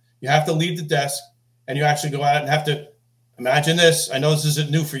terminal. You have to leave the desk, and you actually go out and have to imagine this. I know this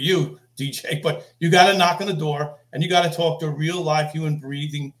isn't new for you, DJ, but you got to knock on the door, and you got to talk to a real, live,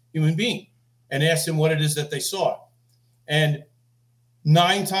 breathing human being, and ask them what it is that they saw. And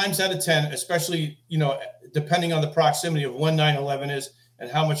 9 times out of 10, especially, depending on the proximity of when 9/11 is and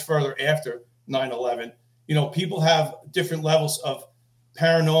how much further after 9/11, people have different levels of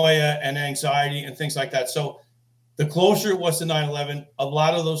paranoia and anxiety and things like that. So the closer it was to 9/11, a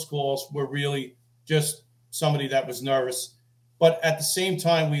lot of those calls were really just somebody that was nervous. But at the same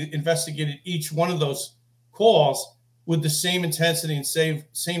time, we investigated each one of those calls with the same intensity and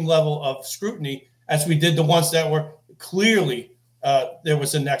same level of scrutiny as we did the ones that were clearly there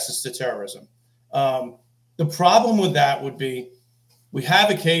was a nexus to terrorism. The problem with that would be we have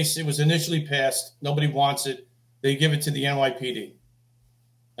a case. It was initially passed. Nobody wants it. They give it to the NYPD.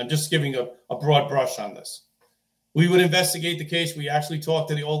 I'm just giving a broad brush on this. We would investigate the case. We actually talked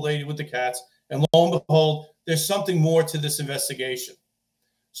to the old lady with the cats. And lo and behold, there's something more to this investigation.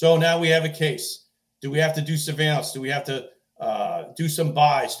 So now we have a case. Do we have to do surveillance? Do we have to do some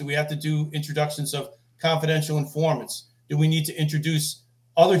buys? Do we have to do introductions of confidential informants? Do we need to introduce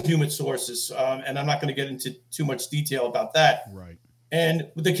other human sources? And I'm not going to get into too much detail about that. Right.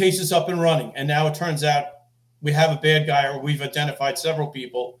 And the case is up and running. And now it turns out we have a bad guy, or we've identified several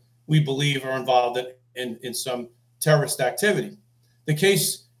people we believe are involved in some terrorist activity. The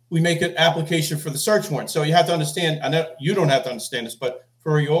case, we make an application for the search warrant. So you have to understand, I know you don't have to understand this, but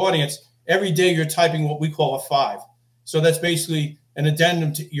for your audience, every day you're typing what we call a 5. So that's basically an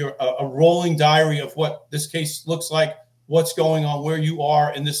addendum to a rolling diary of what this case looks like, what's going on, where you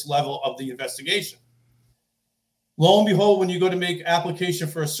are in this level of the investigation. Lo and behold, when you go to make application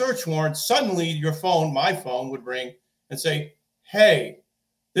for a search warrant, suddenly your phone, my phone, would ring and say, hey,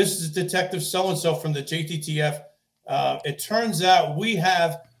 this is Detective so-and-so from the JTTF. It turns out we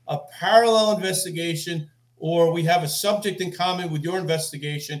have a parallel investigation, or we have a subject in common with your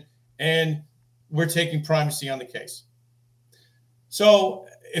investigation, and we're taking primacy on the case. So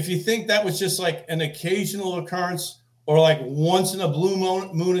if you think that was just like an occasional occurrence, or like once in a blue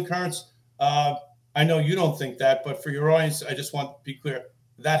moon occurrence, I know you don't think that, but for your audience, I just want to be clear,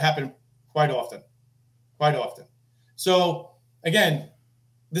 that happened quite often. So again,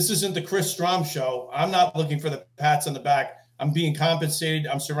 this isn't the Chris Strom show. I'm not looking for the pats on the back. I'm being compensated.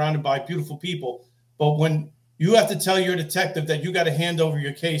 I'm surrounded by beautiful people. But when you have to tell your detective that you got to hand over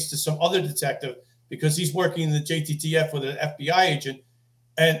your case to some other detective because he's working in the JTTF with an FBI agent,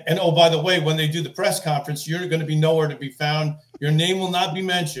 and oh, by the way, when they do the press conference, you're going to be nowhere to be found. Your name will not be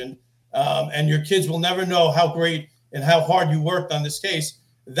mentioned, and your kids will never know how great and how hard you worked on this case.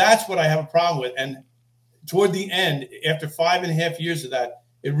 That's what I have a problem with. And toward the end, after 5.5 years of that,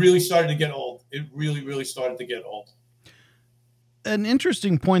 it really started to get old. It really, really started to get old. An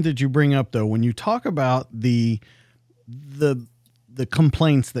interesting point that you bring up, though, when you talk about the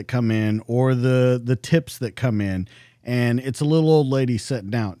complaints that come in, or the tips that come in, and it's a little old lady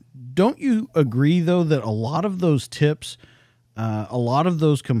sitting out. Don't you agree, though, that a lot of those tips, a lot of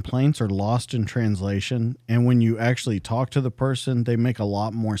those complaints are lost in translation? And when you actually talk to the person, they make a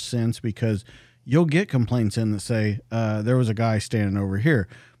lot more sense, because you'll get complaints in that say, there was a guy standing over here.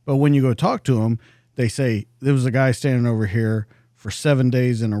 But when you go talk to them, they say, there was a guy standing over here for 7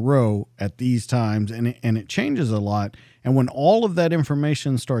 days in a row at these times. And it changes a lot. And when all of that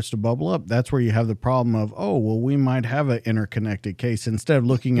information starts to bubble up, that's where you have the problem of, oh, well, we might have an interconnected case, instead of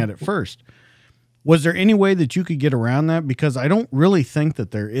looking at it first. Was there any way that you could get around that? Because I don't really think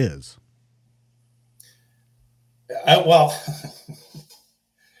that there is.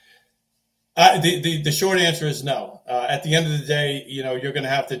 The short answer is no. At the end of the day, you're going to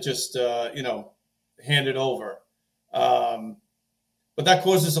have to just, hand it over. But that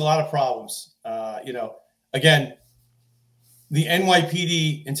causes a lot of problems. Again, the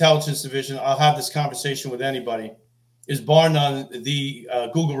NYPD Intelligence Division, I'll have this conversation with anybody, is bar none the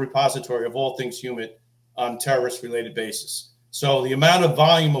Google repository of all things human on terrorist-related basis. So the amount of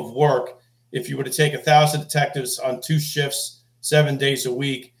volume of work, if you were to take 1,000 detectives on 2 shifts, 7 days a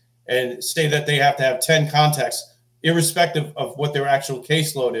week, and say that they have to have 10 contacts, irrespective of what their actual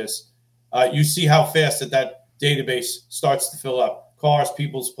caseload is, you see how fast that database starts to fill up. Cars,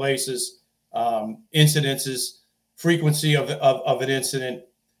 people's places, incidences, frequency of an incident.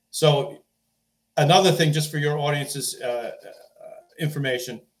 So another thing, just for your audience's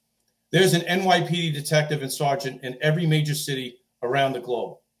information, there's an NYPD detective and sergeant in every major city around the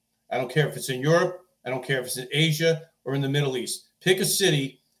globe. I don't care if it's in Europe. I don't care if it's in Asia or in the Middle East. Pick a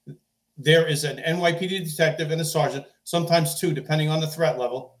city. There is an NYPD detective and a sergeant, sometimes two, depending on the threat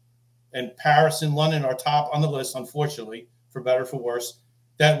level. And Paris and London are top on the list, unfortunately, for better or for worse,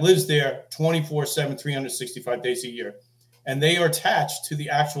 that lives there 24/7, 365 days a year. And they are attached to the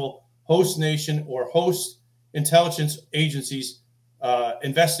actual host nation or host intelligence agency's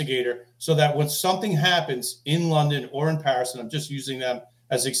investigator, so that when something happens in London or in Paris, and I'm just using them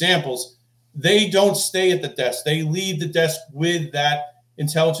as examples, they don't stay at the desk. They leave the desk with that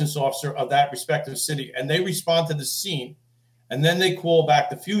intelligence officer of that respective city, and they respond to the scene, and then they call back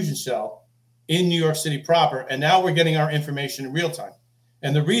the fusion cell in New York City proper, and now we're getting our information in real time.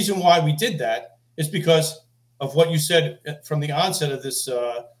 And the reason why we did that is because of what you said from the onset of this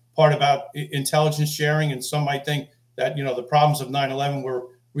part about intelligence sharing, and some might think that, you know, the problems of 9/11 were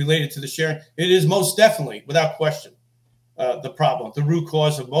related to the sharing. It is most definitely, without question, the problem, the root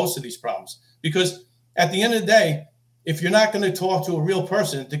cause of most of these problems. Because at the end of the day, if you're not going to talk to a real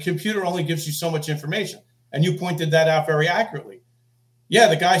person, the computer only gives you so much information. And you pointed that out very accurately. Yeah,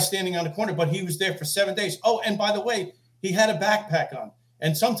 the guy's standing on the corner, but he was there for 7 days. Oh, and by the way, he had a backpack on.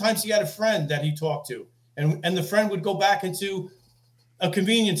 And sometimes he had a friend that he talked to. And the friend would go back into a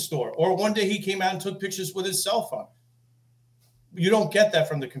convenience store. Or one day he came out and took pictures with his cell phone. You don't get that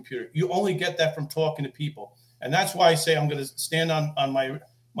from the computer. You only get that from talking to people. And that's why I say I'm going to stand on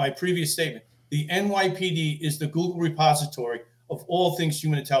my previous statement. The NYPD is the Google repository of all things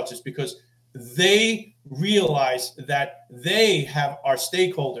human intelligence, because they realize that they have our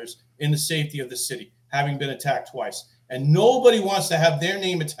stakeholders in the safety of the city, having been attacked twice. And nobody wants to have their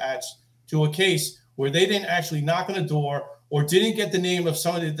name attached to a case where they didn't actually knock on a door or didn't get the name of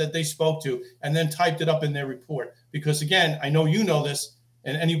somebody that they spoke to and then typed it up in their report. Because again, I know you know this,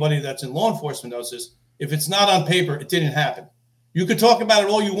 and anybody that's in law enforcement knows this. If it's not on paper, it didn't happen. You could talk about it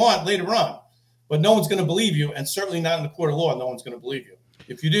all you want later on, but no one's going to believe you, and certainly not in the court of law, no one's going to believe you.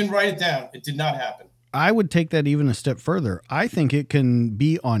 If you didn't write it down, it did not happen. I would take that even a step further. I think it can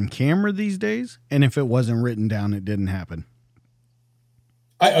be on camera these days, and if it wasn't written down, it didn't happen.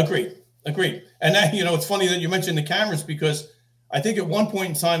 I agree. And that, you know, it's funny that you mentioned the cameras, because I think at one point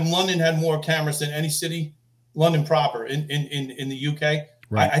in time, London had more cameras than any city, London proper, in the UK.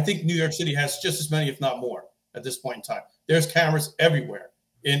 Right. I think New York City has just as many, if not more, at this point in time. There's cameras everywhere.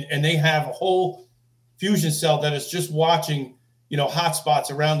 And they have a whole fusion cell that is just watching, you know,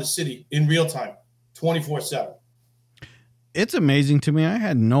 hotspots around the city in real time, 24/7. It's amazing to me. I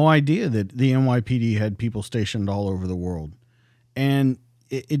had no idea that the NYPD had people stationed all over the world. And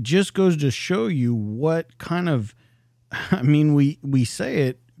it just goes to show you what kind of, I mean, we say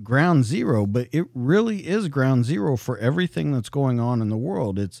it ground zero, but it really is ground zero for everything that's going on in the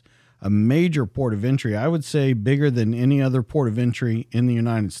world. It's a major port of entry. I would say bigger than any other port of entry in the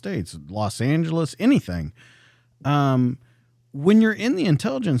United States, Los Angeles, anything. When you're in the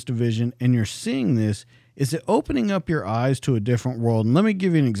intelligence division and you're seeing this, is it opening up your eyes to a different world? And let me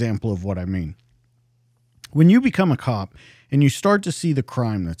give you an example of what I mean. When you become a cop and you start to see the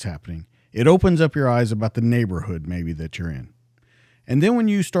crime that's happening, it opens up your eyes about the neighborhood maybe that you're in. And then when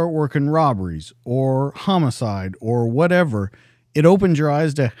you start working robberies or homicide or whatever, it opens your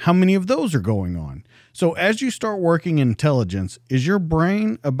eyes to how many of those are going on. So as you start working intelligence, is your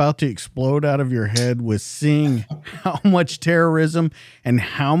brain about to explode out of your head with seeing how much terrorism and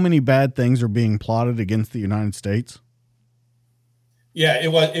how many bad things are being plotted against the United States? Yeah,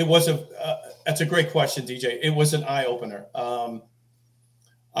 that's a great question, DJ. It was an eye opener.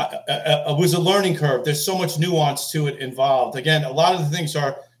 It was a learning curve. There's so much nuance to it involved. Again, a lot of the things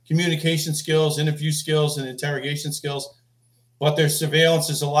are communication skills, interview skills, and interrogation skills, but there's surveillance.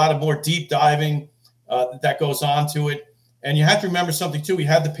 There's a lot of more deep diving that goes on to it. And you have to remember something too. We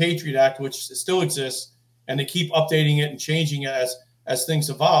have the Patriot Act, which still exists, and they keep updating it and changing it as things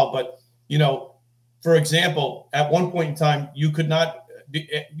evolve. But, you know, for example, at one point in time, you could not be,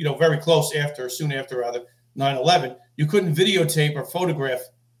 you know, very close after, soon after rather, 9/11, you couldn't videotape or photograph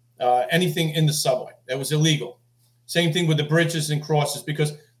anything in the subway. That was illegal. Same thing with the bridges and crosses,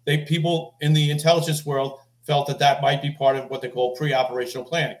 because people in the intelligence world felt that might be part of what they call pre-operational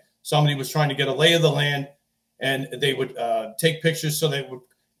planning. Somebody was trying to get a lay of the land, and they would take pictures so they would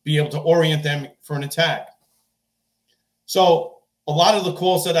be able to orient them for an attack. So a lot of the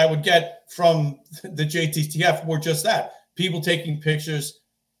calls that I would get from the JTTF were just that. People taking pictures,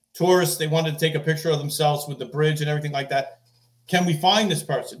 tourists, they wanted to take a picture of themselves with the bridge and everything like that. Can we find this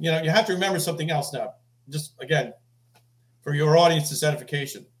person? You know, you have to remember something else now. Just, again, for your audience's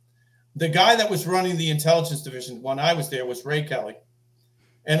edification. The guy that was running the intelligence division when I was there was Ray Kelly.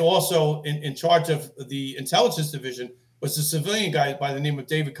 And also in charge of the intelligence division was a civilian guy by the name of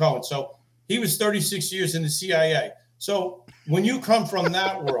David Cohen. So he was 36 years in the CIA. So when you come from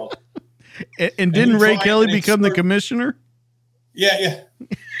that world, and didn't Ray Kelly become the commissioner? Yeah.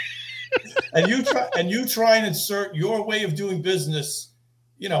 and you try and insert your way of doing business,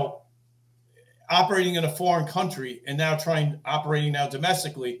 operating in a foreign country and now operating now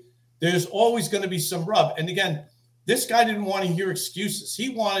domestically, there's always going to be some rub. And again, this guy didn't want to hear excuses. He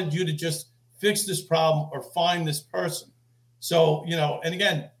wanted you to just fix this problem or find this person. So, and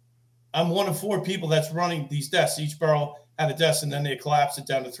again, I'm one of 4 people that's running these desks. Each borough had a desk, and then they collapsed it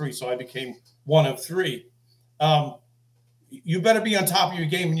down to 3. So I became one of 3. You better be on top of your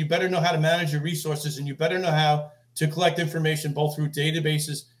game, and you better know how to manage your resources, and you better know how to collect information both through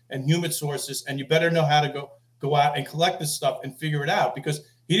databases and human sources, and you better know how to go out and collect this stuff and figure it out, because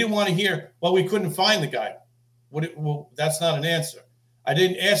he didn't want to hear, well, we couldn't find the guy. Well, that's not an answer. I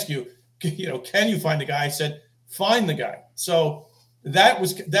didn't ask you, can you find the guy? I said, find the guy. So that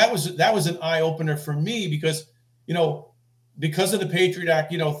was an eye opener for me, because because of the Patriot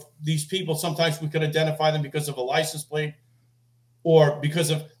Act, these people, sometimes we could identify them because of a license plate or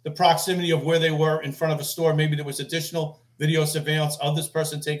because of the proximity of where they were in front of a store. Maybe there was additional video surveillance of this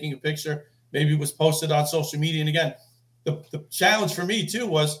person taking a picture. Maybe it was posted on social media. And again, the challenge for me too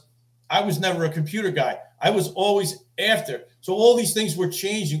was I was never a computer guy. I was always after. So all these things were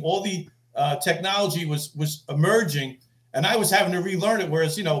changing. All the technology was emerging, and I was having to relearn it.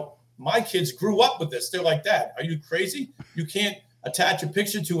 Whereas, my kids grew up with this. They're like, Dad, are you crazy? You can't attach a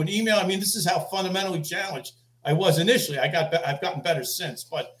picture to an email. I mean, this is how fundamentally challenged I was initially. I've gotten better since,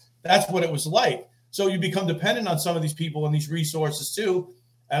 but that's what it was like. So you become dependent on some of these people and these resources too.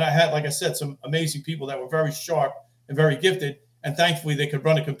 And I had, like I said, some amazing people that were very sharp and very gifted, and thankfully they could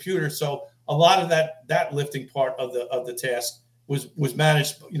run a computer. So a lot of that lifting part of the task was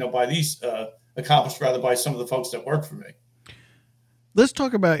managed, by these accomplished rather by some of the folks that work for me. Let's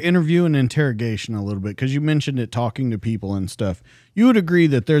talk about interview and interrogation a little bit, because you mentioned it, talking to people and stuff. You would agree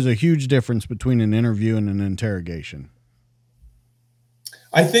that there's a huge difference between an interview and an interrogation?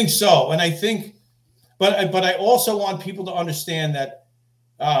 I think so. And I think, but I also want people to understand that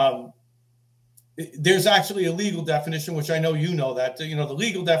there's actually a legal definition, which I know that, the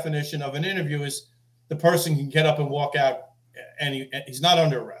legal definition of an interview is the person can get up and walk out and he's not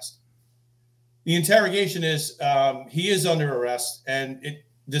under arrest. The interrogation is he is under arrest, and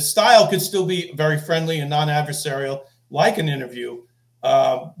the style could still be very friendly and non-adversarial, like an interview,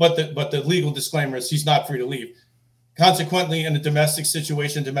 but the legal disclaimer is he's not free to leave. Consequently, in a domestic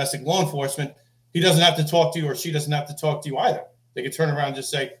situation, domestic law enforcement, he doesn't have to talk to you, or she doesn't have to talk to you either. They could turn around and just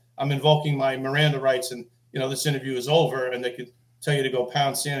say, I'm invoking my Miranda rights, and this interview is over, and they could tell you to go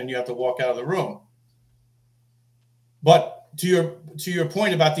pound sand and you have to walk out of the room. But to your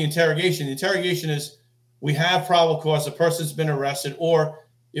point about the interrogation is we have probable cause, a person's been arrested, or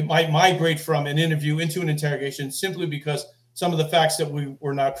it might migrate from an interview into an interrogation simply because some of the facts that we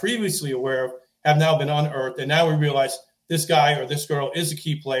were not previously aware of have now been unearthed. And now we realize this guy or this girl is a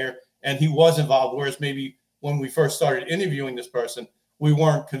key player and he was involved. Whereas maybe when we first started interviewing this person, we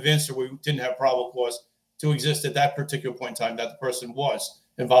weren't convinced, or we didn't have probable cause to exist at that particular point in time that the person was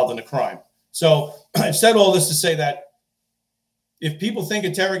involved in a crime. So I've said all this to say that if people think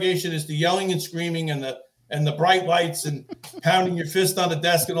interrogation is the yelling and screaming and the bright lights and pounding your fist on the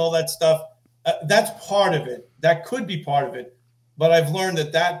desk and all that stuff, that's part of it. That could be part of it. But I've learned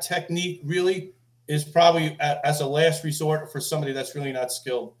that technique really is probably as a last resort for somebody that's really not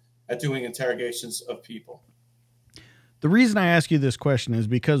skilled at doing interrogations of people. The reason I ask you this question is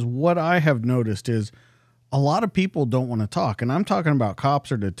because what I have noticed is a lot of people don't want to talk. And I'm talking about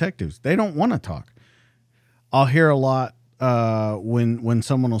cops or detectives. They don't want to talk. I'll hear a lot when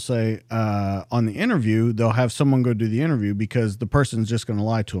someone will say on the interview, they'll have someone go do the interview because the person's just going to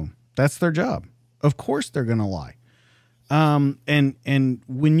lie to them. That's their job. Of course they're going to lie. And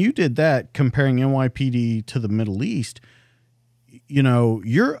when you did that, comparing NYPD to the Middle East,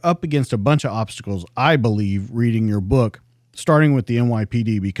 you're up against a bunch of obstacles, I believe, reading your book, starting with the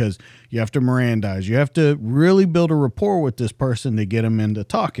NYPD, because you have to Mirandize. You have to really build a rapport with this person to get them into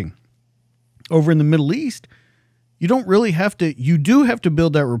talking. Over in the Middle East, you don't really have to. You do have to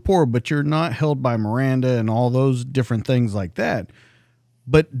build that rapport, but you're not held by Miranda and all those different things like that.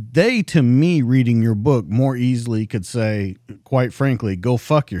 But they, to me, reading your book more easily could say, quite frankly, go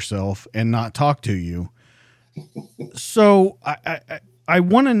fuck yourself and not talk to you. So I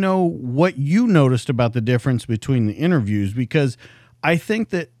want to know what you noticed about the difference between the interviews, because I think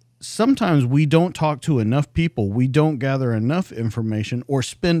that sometimes we don't talk to enough people. We don't gather enough information or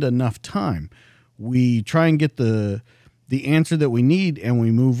spend enough time. We try and get the the answer that we need and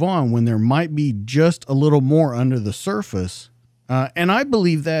we move on when there might be just a little more under the surface. And I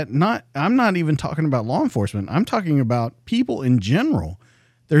believe that I'm not even talking about law enforcement. I'm talking about people in general.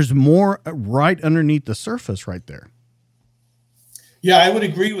 There's more right underneath the surface right there. Yeah, I would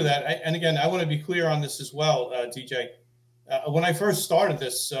agree with that. And again, I want to be clear on this as well, DJ. When I first started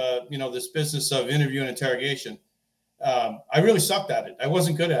this, this business of interview and interrogation, I really sucked at it. I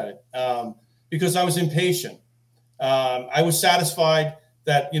wasn't good at it because I was impatient. I was satisfied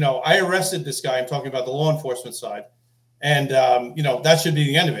that, I arrested this guy. I'm talking about the law enforcement side. And, that should be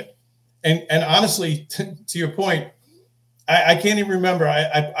the end of it. And honestly, to your point, I can't even remember.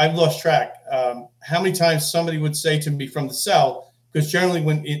 I've lost track how many times somebody would say to me from the cell, because generally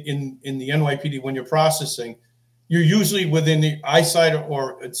when in the NYPD, when you're processing, you're usually within the eyesight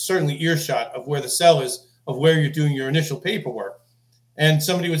or certainly earshot of where the cell is, of where you're doing your initial paperwork. And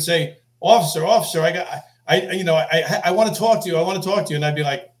somebody would say, officer, I want to talk to you. I want to talk to you. And I'd be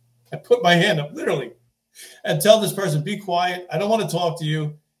like, I put my hand up literally and tell this person, be quiet. I don't want to talk to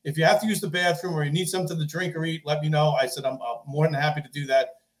you. If you have to use the bathroom or you need something to drink or eat, let me know. I said, I'm more than happy to do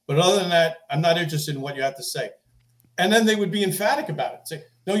that. But other than that, I'm not interested in what you have to say. And then they would be emphatic about it. Say,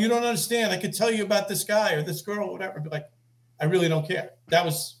 no, you don't understand. I could tell you about this guy or this girl or whatever. But like, I really don't care. That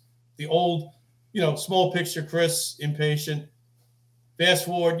was the old, small picture, Chris, impatient. Fast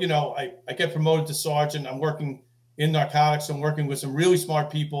forward, I get promoted to sergeant. I'm working in narcotics. I'm working with some really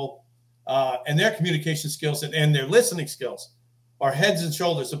smart people. And their communication skills and their listening skills are heads and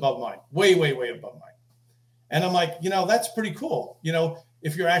shoulders above mine, way, way, way above mine. And I'm like, that's pretty cool.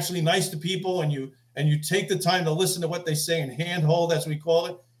 If you're actually nice to people and you take the time to listen to what they say and handhold, as we call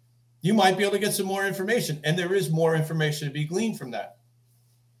it, you might be able to get some more information. And there is more information to be gleaned from that.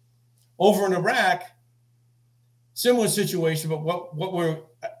 Over in Iraq, similar situation, but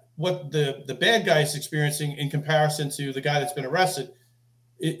what the bad guy is experiencing in comparison to the guy that's been arrested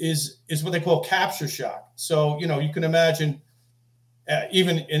is what they call capture shock. So, you can imagine,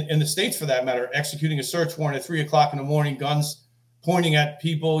 even in the States for that matter, executing a search warrant at 3:00 in the morning, guns pointing at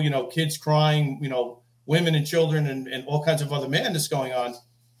people, kids crying, women and children and all kinds of other madness going on.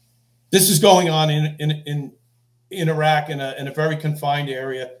 This is going on in Iraq in a very confined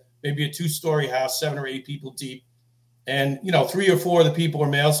area, maybe a 2-story house, 7 or 8 people deep. And, 3 or 4 of the people are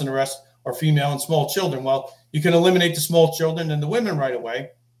males and the rest are female and small children. Well, you can eliminate the small children and the women right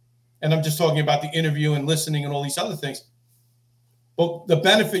away. And I'm just talking about the interview and listening and all these other things. But the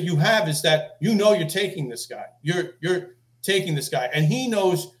benefit you have is that you're taking this guy. You're taking this guy, and he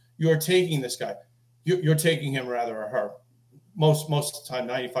knows you're taking this guy. You're taking him rather, or her. Most of the time,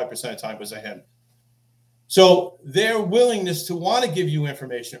 95% of the time was a him. So their willingness to want to give you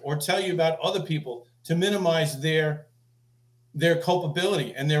information or tell you about other people to minimize their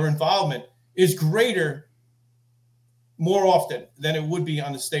culpability and their involvement is greater more often than it would be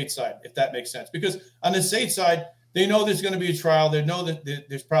on the state side, if that makes sense. Because on the state side, they know there's going to be a trial. They know that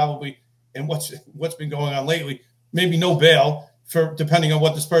there's probably, and what's been going on lately, maybe no bail for depending on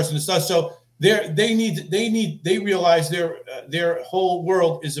what this person has done. So they realize their whole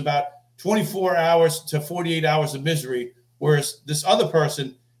world is about 24 hours to 48 hours of misery, whereas this other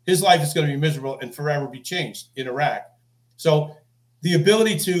person, his life is going to be miserable and forever be changed in Iraq. So the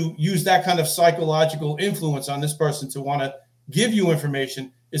ability to use that kind of psychological influence on this person to want to give you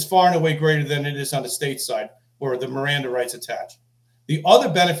information is far and away greater than it is on the state side, where the Miranda rights attach. The other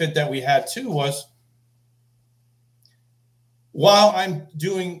benefit that we had too was, while I'm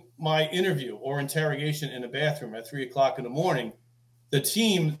doing my interview or interrogation in a bathroom at 3:00 in the morning, the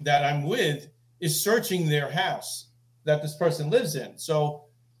team that I'm with is searching their house that this person lives in. So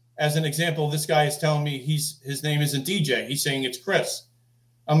as an example, this guy is telling me his name isn't DJ. He's saying it's Chris.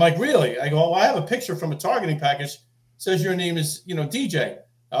 I'm like, really? I go, well, I have a picture from a targeting package. It says your name is, DJ.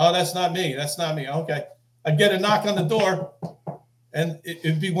 Oh, that's not me. That's not me. Okay. I'd get a knock on the door and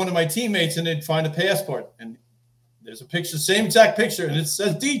it'd be one of my teammates and they'd find a passport. And there's a picture, same exact picture, and it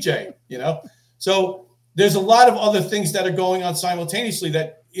says DJ, So there's a lot of other things that are going on simultaneously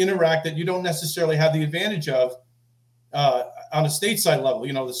that interact that you don't necessarily have the advantage of on a stateside level,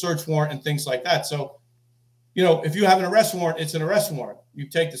 the search warrant and things like that. So, if you have an arrest warrant, it's an arrest warrant. You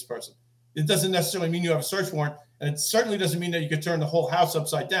take this person. It doesn't necessarily mean you have a search warrant, and it certainly doesn't mean that you could turn the whole house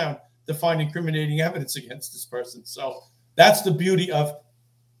upside down to find incriminating evidence against this person. So that's the beauty of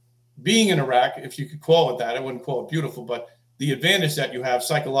being in Iraq, if you could call it that. I wouldn't call it beautiful, but the advantage that you have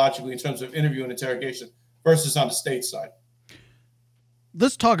psychologically in terms of interview and interrogation versus on the state side.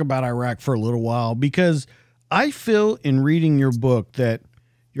 Let's talk about Iraq for a little while, because I feel in reading your book that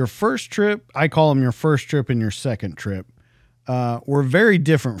your first trip, I call them your first trip and your second trip, were very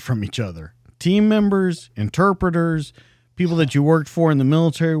different from each other. Team members, interpreters, people that you worked for in the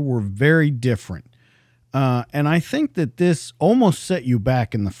military were very different. And I think that this almost set you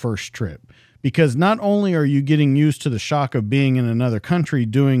back in the first trip, because not only are you getting used to the shock of being in another country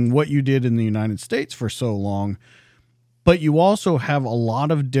doing what you did in the United States for so long, but you also have a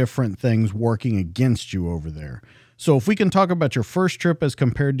lot of different things working against you over there. So if we can talk about your first trip as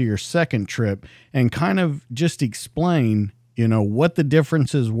compared to your second trip and kind of just explain, what the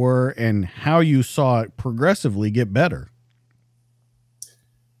differences were and how you saw it progressively get better.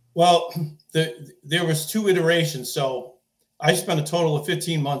 Well, there was 2 iterations. So I spent a total of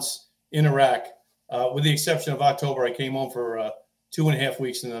 15 months in Iraq, with the exception of October. I came home for 2.5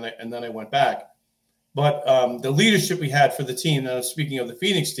 weeks, and then I went back. But the leadership we had for the team, and speaking of the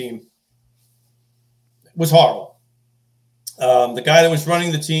Phoenix team, was horrible. The guy that was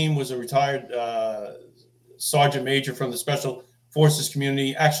running the team was a retired sergeant major from the Special Forces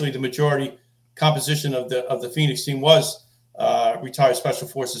community. Actually, the majority composition of the Phoenix team was retired Special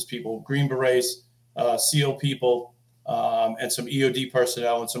Forces people, Green Berets, SEAL people, and some EOD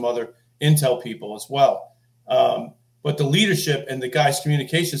personnel and some other intel people as well. But the leadership and the guys'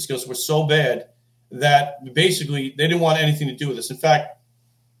 communication skills were so bad that basically they didn't want anything to do with us. In fact,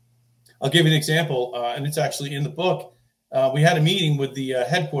 I'll give you an example, and it's actually in the book. We had a meeting with the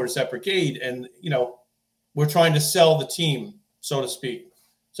headquarters at Brigade, and, we're trying to sell the team, so to speak.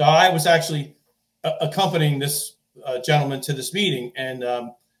 So I was actually accompanying this gentleman to this meeting, and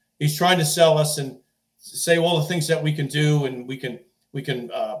he's trying to sell us and say all the things that we can do, and we can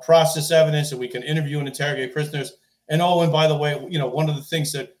process evidence, and we can interview and interrogate prisoners. And and by the way, one of the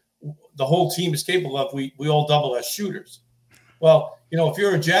things that the whole team is capable of, we all double as shooters. Well, if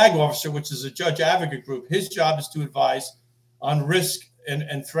you're a JAG officer, which is a judge advocate group, his job is to advise on risk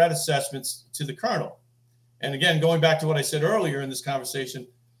and threat assessments to the colonel. And again, going back to what I said earlier in this conversation,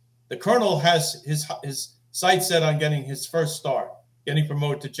 the colonel has his sights set on getting his first star, getting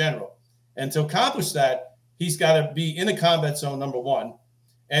promoted to general. And to accomplish that, he's got to be in a combat zone, number one.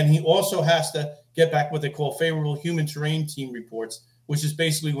 And he also has to get back what they call favorable human terrain team reports, which is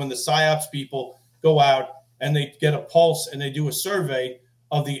basically when the PSYOPs people go out and they get a pulse and they do a survey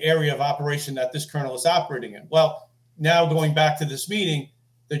of the area of operation that this colonel is operating in. Well, now going back to this meeting,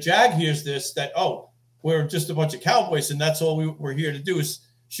 the JAG hears this, that, we're just a bunch of cowboys and that's all we're here to do is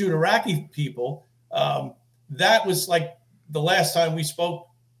shoot Iraqi people. That was like the last time we spoke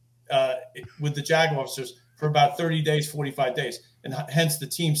with the JAG officers for about 30 days, 45 days. And hence the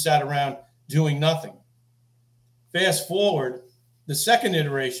team sat around doing nothing. Fast forward, the second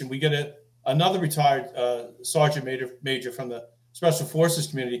iteration, we get another retired sergeant major from the Special Forces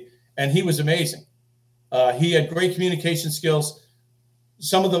community, and he was amazing. He had great communication skills.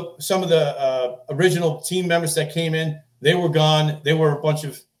 Some of the original team members that came in, they were gone. They were a bunch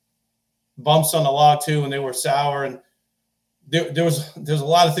of bumps on the log too, and they were sour. And there's a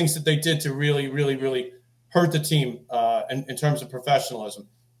lot of things that they did to really, really, really hurt the team in terms of professionalism.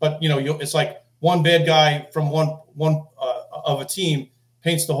 But it's like one bad guy from one of a team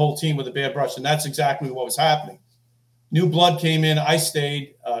paints the whole team with a bad brush, and that's exactly what was happening. New blood came in. I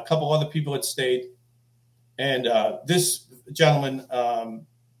stayed. A couple other people had stayed, and this gentleman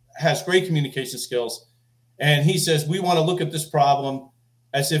has great communication skills, and he says we want to look at this problem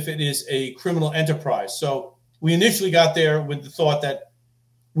as if it is a criminal enterprise. So we initially got there with the thought that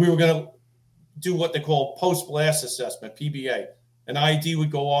we were going to do what they call post-blast assessment, PBA. An IED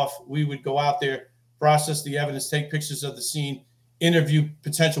would go off. We would go out there, process the evidence, take pictures of the scene, interview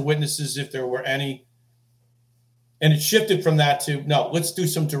potential witnesses if there were any. And it shifted from that to, no, let's do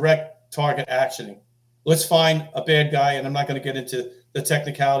some direct target actioning. Let's find a bad guy, and I'm not going to get into the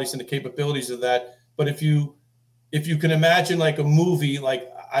technicalities and the capabilities of that. But if you can imagine like a movie, like,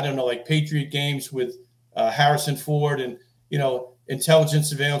 I don't know, like Patriot Games with Harrison Ford and, intelligence,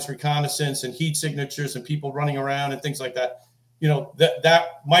 surveillance, reconnaissance, and heat signatures and people running around and things like that, that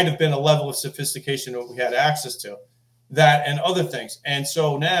might have been a level of sophistication that we had access to, that and other things. And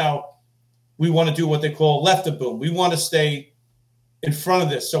so now we want to do what they call left of boom. We want to stay in front of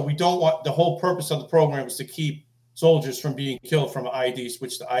this. So we don't want, the whole purpose of the program is to keep soldiers from being killed from IEDs,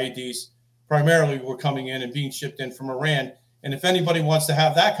 which the IEDs primarily were coming in and being shipped in from Iran. And if anybody wants to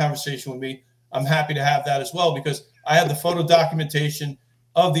have that conversation with me, I'm happy to have that as well, because I have the photo documentation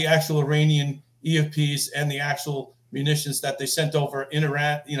of the actual Iranian EFPs and the actual munitions that they sent over in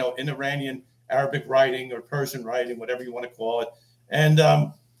Iran, in Iranian Arabic writing or Persian writing, whatever you want to call it. And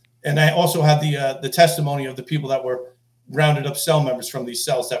I also have the testimony of the people that were rounded up cell members from these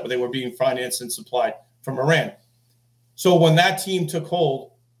cells that they were being financed and supplied from Iran. So when that team took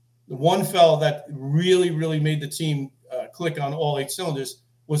hold, the one fellow that really, really made the team click on all 8 cylinders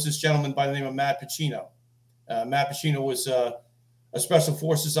was this gentleman by the name of Matt Pacino. Matt Pacino was a special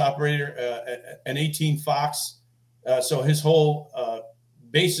forces operator, an 18 Fox. So his whole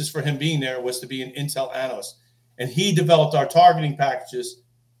basis for him being there was to be an intel analyst. And he developed our targeting packages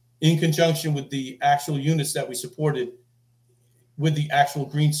in conjunction with the actual units that we supported with the actual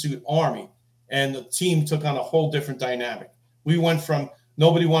green suit army. And the team took on a whole different dynamic. We went from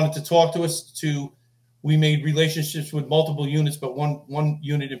nobody wanted to talk to us to we made relationships with multiple units, but one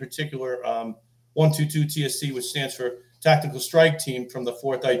unit in particular, 122 TSC, which stands for Tactical Strike Team from the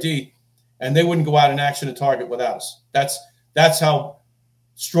 4th ID, and they wouldn't go out in action and target without us. That's how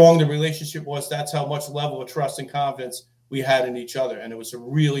strong the relationship was. That's how much level of trust and confidence we had in each other, and it was a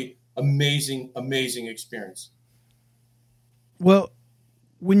really amazing experience. Well,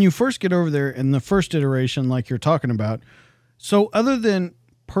 when you first get over there in the first iteration, like you're talking about, so other than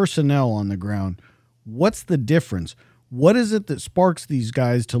personnel on the ground, what's the difference? What is it that sparks these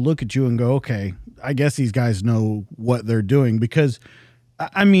guys to look at you and go, okay, I guess these guys know what they're doing? Because,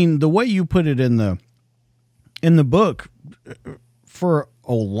 I mean, the way you put it in the book, for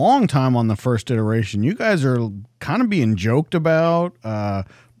a long time on the first iteration, you guys are kind of being joked about,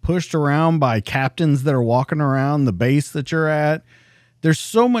 pushed around by captains that are walking around the base that you're at. There's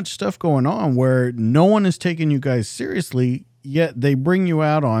so much stuff going on where no one is taking you guys seriously, yet they bring you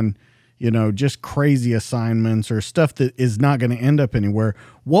out on, just crazy assignments or stuff that is not going to end up anywhere.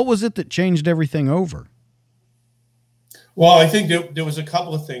 What was it that changed everything over? Well, I think there was a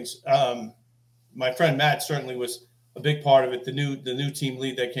couple of things. My friend Matt certainly was a big part of it. The new team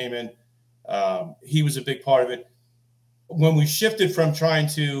lead that came in, he was a big part of it. When we shifted from trying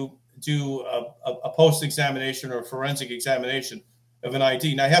to do a post-examination or a forensic examination of an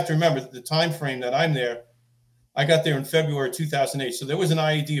ID, now you have to remember the time frame that I'm there. I got there in February 2008, so there was an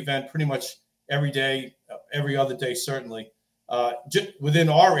IED event pretty much every day, every other day, certainly. Just within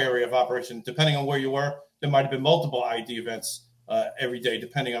our area of operation, depending on where you were, there might have been multiple IED events every day,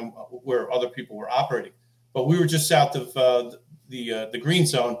 depending on where other people were operating. But we were just south of the green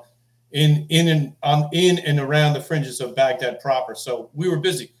zone, in and around the fringes of Baghdad proper. So we were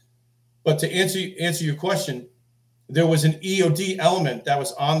busy. But to answer your question, there was an EOD element that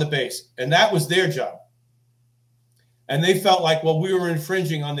was on the base, and that was their job. And they felt like, well, we were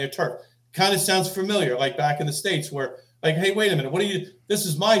infringing on their turf. Kind of sounds familiar, like back in the States, where like, hey, wait a minute, this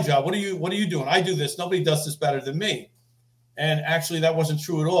is my job. What are you doing? I do this. Nobody does this better than me. And actually, that wasn't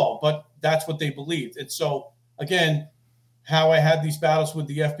true at all. But that's what they believed. And so, again, how I had these battles with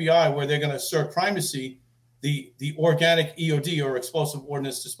the FBI where they're going to assert primacy, the organic EOD or explosive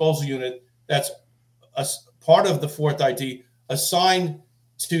ordnance disposal unit that's a part of the 4th ID assigned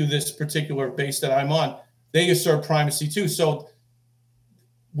to this particular base that I'm on, they assert primacy too. So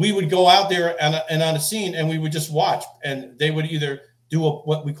we would go out there and on a scene and we would just watch, and they would either do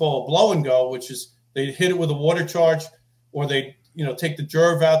what we call a blow and go, which is they'd hit it with a water charge, or they take the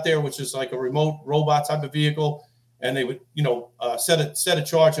JERV out there, which is like a remote robot type of vehicle, and they would, set a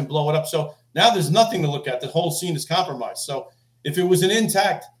charge and blow it up. So now there's nothing to look at. The whole scene is compromised. So if it was an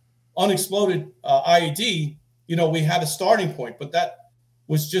intact, unexploded IED, we had a starting point, but that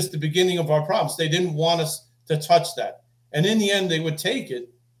was just the beginning of our problems. They didn't want us to touch that. And in the end, they would take it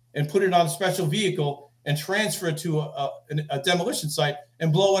and put it on a special vehicle and transfer it to a demolition site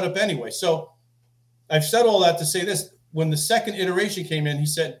and blow it up anyway. So I've said all that to say this. When the second iteration came in, he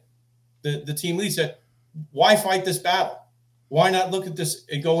said, the team lead said, why fight this battle? Why not look at this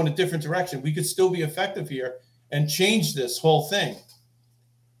and go in a different direction? We could still be effective here and change this whole thing.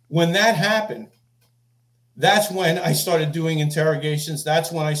 When that happened, that's when I started doing interrogations.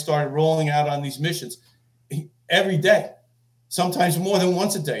 That's when I started rolling out on these missions every day, sometimes more than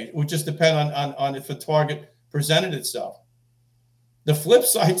once a day. It would just depend on if a target presented itself. The flip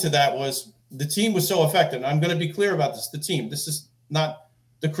side to that was the team was so effective. And I'm going to be clear about this. The team, this is not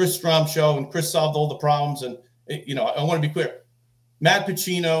the Chris Strom show and Chris solved all the problems. And, I want to be clear. Matt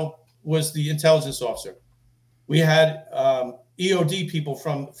Pacino was the intelligence officer. We had EOD people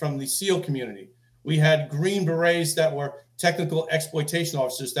from the SEAL community. We had Green Berets that were technical exploitation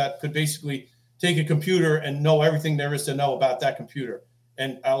officers that could basically take a computer and know everything there is to know about that computer.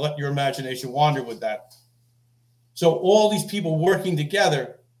 And I'll let your imagination wander with that. So all these people working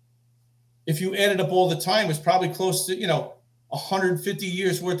together, if you added up all the time, was probably close to, 150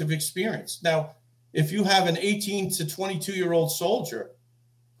 years worth of experience. Now, if you have an 18 to 22-year-old soldier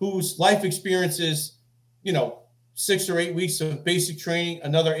whose life experience is, 6 or 8 weeks of basic training,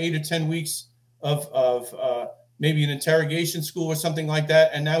 another 8 or 10 weeks of maybe an interrogation school or something like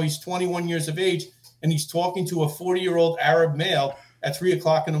that, and now he's 21 years of age and he's talking to a 40-year-old Arab male at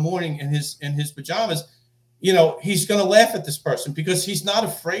 3:00 in the morning in his pajamas, he's going to laugh at this person because he's not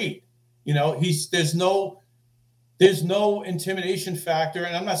afraid. There's no There's no intimidation factor.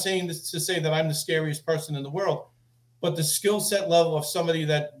 And I'm not saying this to say that I'm the scariest person in the world, but the skill set level of somebody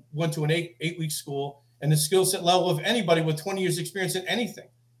that went to an eight-week school and the skill set level of anybody with 20 years experience in anything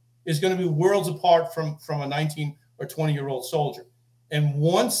is going to be worlds apart from a 19 or 20-year-old soldier. And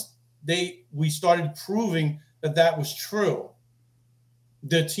once we started proving that was true,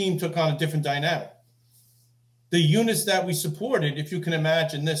 the team took on a different dynamic. The units that we supported, if you can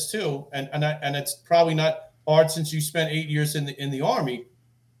imagine this too, and it's probably not hard since you spent 8 years in the Army.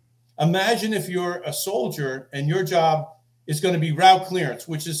 Imagine if you're a soldier and your job is going to be route clearance,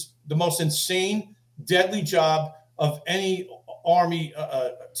 which is the most insane, deadly job of any Army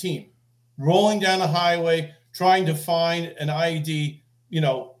team. Rolling down the highway, trying to find an IED,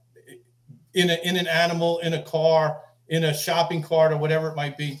 in an animal, in a car, in a shopping cart, or whatever it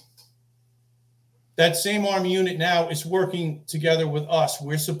might be. That same Army unit now is working together with us.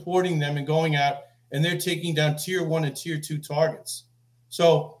 We're supporting them and going out, and they're taking down tier 1 and tier 2 targets.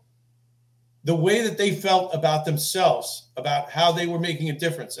 So the way that they felt about themselves, about how they were making a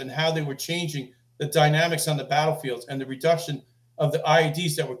difference and how they were changing the dynamics on the battlefields and the reduction of the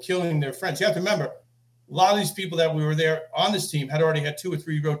IEDs that were killing their friends. You have to remember, a lot of these people that we were there on this team had already had 2 or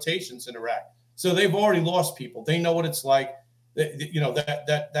 3 rotations in Iraq. So they've already lost people. They know what it's like,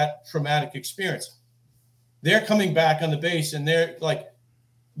 that traumatic experience. They're coming back on the base and they're like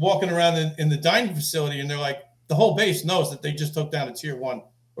walking around in the dining facility, and they're like, the whole base knows that they just took down a tier 1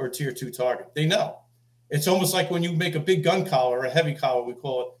 or a tier 2 target. They know. It's almost like when you make a big gun collar or a heavy collar, we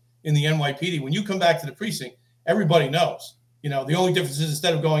call it in the NYPD. When you come back to the precinct, everybody knows. The only difference is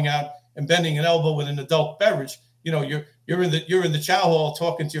instead of going out and bending an elbow with an adult beverage, you're in the chow hall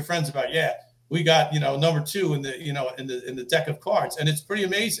talking to your friends about, we got number 2 in the deck of cards, and it's pretty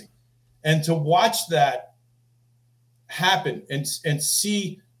amazing. And to watch that happen and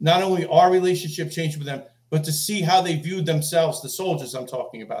see not only our relationship change with them, but to see how they viewed themselves, the soldiers I'm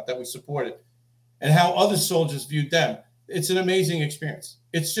talking about that we supported, and how other soldiers viewed them. It's an amazing experience.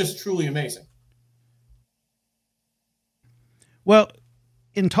 It's just truly amazing. Well,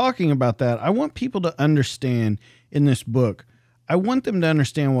 in talking about that, I want people to understand in this book, I want them to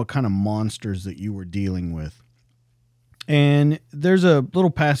understand what kind of monsters that you were dealing with. And there's a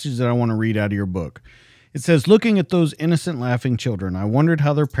little passage that I want to read out of your book. It says, looking at those innocent laughing children, I wondered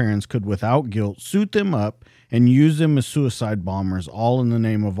how their parents could, without guilt, suit them up and use them as suicide bombers, all in the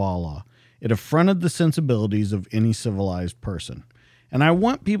name of Allah. It affronted the sensibilities of any civilized person. And I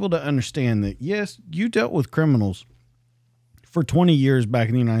want people to understand that, yes, you dealt with criminals for 20 years back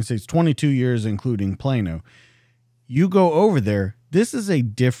in the United States, 22 years, including Plano. You go over there, this is a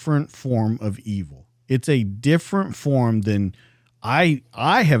different form of evil. It's a different form than I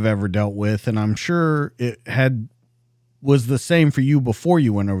have ever dealt with, and I'm sure it was the same for you before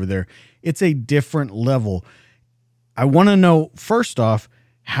you went over there. It's a different level. I want to know, first off,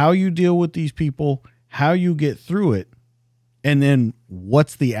 how you deal with these people, how you get through it, and then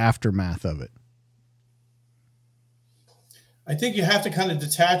what's the aftermath of it. I think you have to kind of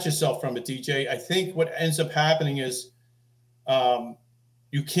detach yourself from it, DJ. I think what ends up happening is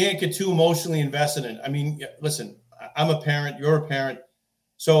you can't get too emotionally invested in it. I mean, listen, I'm a parent, you're a parent.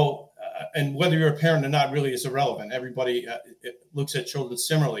 So, and whether you're a parent or not really is irrelevant. Everybody looks at children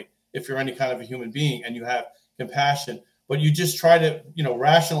similarly if you're any kind of a human being and you have compassion. But you just try to,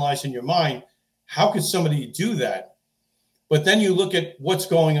 rationalize in your mind, how could somebody do that? But then you look at what's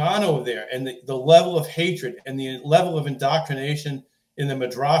going on over there and the level of hatred and the level of indoctrination in the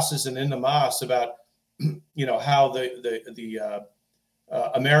madrasas and in the mosques about, how the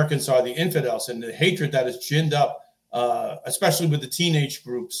Americans are the infidels, and the hatred that is ginned up, especially with the teenage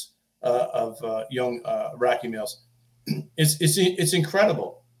groups of young Iraqi males. It's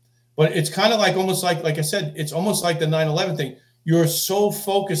incredible. But it's kind of like almost like I said, it's almost like the 9/11 thing. You're so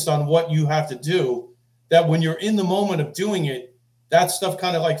focused on what you have to do that when you're in the moment of doing it, that stuff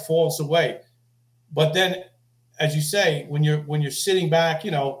kind of like falls away. But then, as you say, when you're sitting back,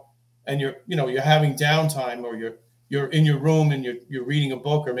 and you're having downtime, or you're in your room and you're reading a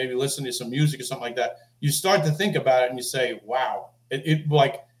book or maybe listening to some music or something like that, you start to think about it and you say, wow,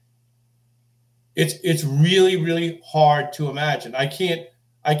 it's really, really hard to imagine. I just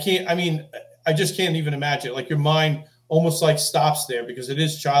can't even imagine. Like your mind almost like stops there because it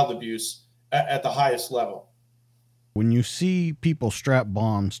is child abuse at the highest level. When you see people strap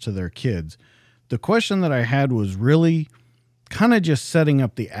bombs to their kids, the question that I had was really kind of just setting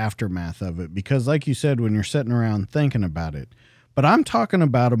up the aftermath of it, because like you said, when you're sitting around thinking about it, but I'm talking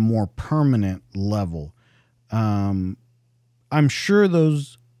about a more permanent level. I'm sure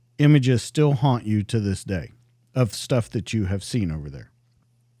those images still haunt you to this day of stuff that you have seen over there.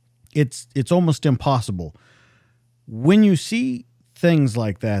 It's almost impossible When you see things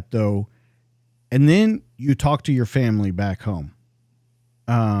like that, though, and then you talk to your family back home,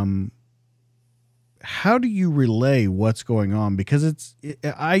 how do you relay what's going on? Because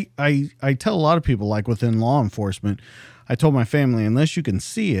I tell a lot of people, like within law enforcement, I told my family, unless you can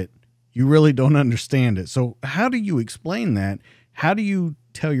see it, you really don't understand it. So how do you explain that? How do you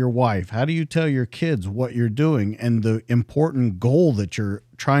tell your wife? How do you tell your kids what you're doing and the important goal that you're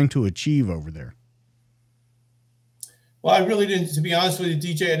trying to achieve over there? Well, I really didn't, to be honest with you,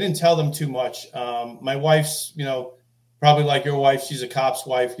 DJ, I didn't tell them too much. My wife's, probably like your wife, she's a cop's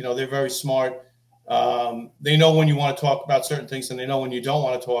wife. They're very smart. They know when you want to talk about certain things and they know when you don't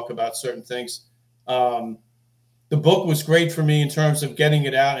want to talk about certain things. The book was great for me in terms of getting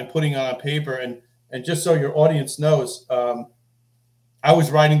it out and putting it on paper. And just so your audience knows, I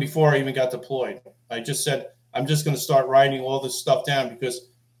was writing before I even got deployed. I just said, I'm just going to start writing all this stuff down because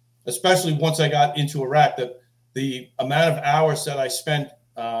especially once I got into Iraq, the amount of hours that I spent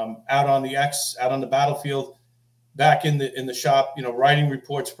out on the battlefield, back in the shop, writing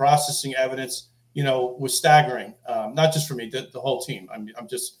reports, processing evidence, was staggering. Not just for me, the whole team. I'm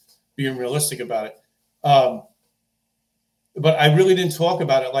just being realistic about it. But I really didn't talk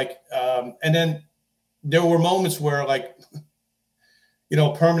about it. And then there were moments where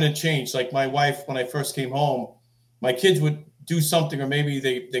permanent change. Like my wife, when I first came home, my kids would do something, or maybe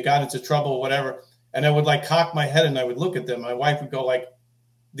they got into trouble or whatever. And I would cock my head and I would look at them. My wife would go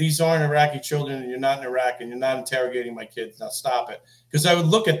these aren't Iraqi children and you're not in Iraq and you're not interrogating my kids. Now stop it. Because I would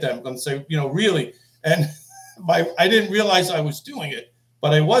look at them and say, really? And I didn't realize I was doing it,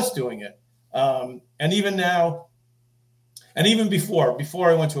 but I was doing it. And even now, and even before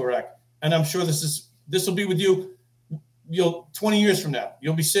I went to Iraq, and I'm sure this will be with you, 20 years from now,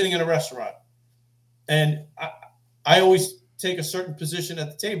 you'll be sitting in a restaurant. And I always take a certain position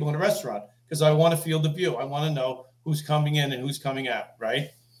at the table in a restaurant because I want to feel the view. I want to know who's coming in and who's coming out,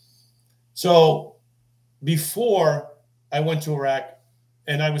 right? So before I went to Iraq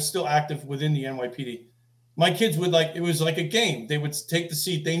and I was still active within the NYPD, my kids would it was like a game. They would take the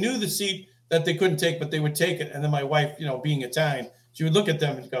seat. They knew the seat that they couldn't take, but they would take it. And then my wife, being Italian, she would look at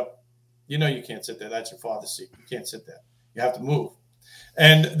them and go, you can't sit there. That's your father's seat. You can't sit there. You have to move.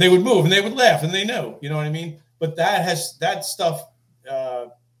 And they would move and they would laugh and they knew, you know what I mean? But that stuff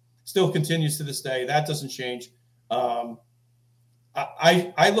still continues to this day. That doesn't change.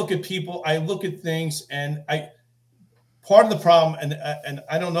 I look at people, I look at things, and part of the problem, and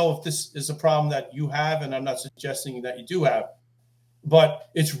I don't know if this is a problem that you have, and I'm not suggesting that you do have, but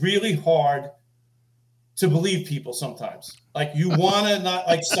it's really hard to believe people sometimes. You want to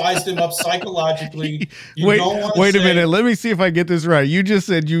not size them up psychologically. Wait a minute. Let me see if I get this right. You just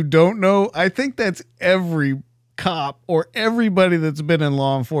said you don't know. I think that's every cop or everybody that's been in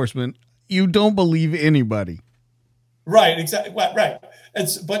law enforcement. You don't believe anybody. Right. Exactly. Right.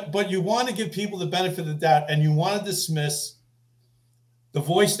 But you want to give people the benefit of the doubt, and you want to dismiss the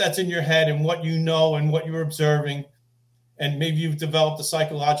voice that's in your head and what you know and what you're observing. And maybe you've developed a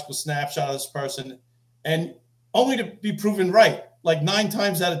psychological snapshot of this person, and only to be proven right, 9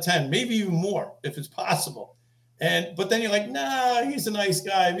 times out of 10, maybe even more if it's possible. But then you're nah, he's a nice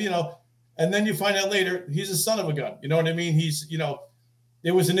guy, and then you find out later he's a son of a gun. You know what I mean? He's,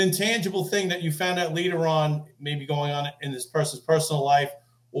 there was an intangible thing that you found out later on, maybe going on in this person's personal life,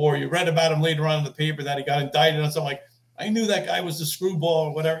 or you read about him later on in the paper that he got indicted on something. I knew that guy was a screwball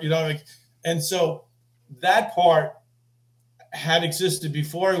or whatever, and so that part had existed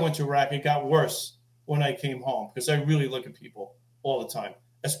before I went to Iraq. It got worse when I came home because I really look at people all the time,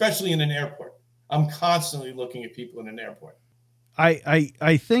 especially in an airport. I'm constantly looking at people in an airport.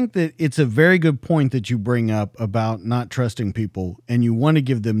 I think that it's a very good point that you bring up about not trusting people, and you want to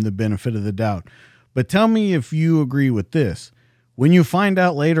give them the benefit of the doubt. But tell me if you agree with this. When you find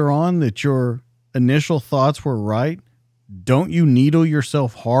out later on that your initial thoughts were right, don't you needle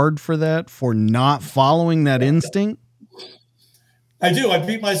yourself hard for that, for not following that instinct? I do. I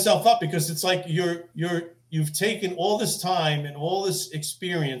beat myself up because it's you've taken all this time and all this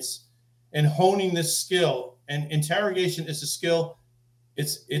experience and honing this skill. And interrogation is a skill.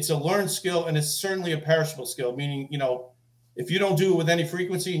 It's a learned skill, and it's certainly a perishable skill. Meaning, if you don't do it with any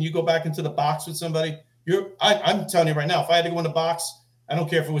frequency and you go back into the box with somebody, I'm telling you right now, if I had to go in the box, I don't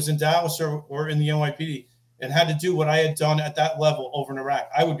care if it was in Dallas or in the NYPD, and had to do what I had done at that level over in Iraq,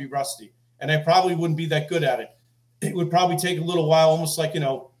 I would be rusty, and I probably wouldn't be that good at it. It would probably take a little while, almost like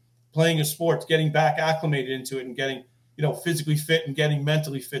playing a sport, getting back acclimated into it, and getting physically fit and getting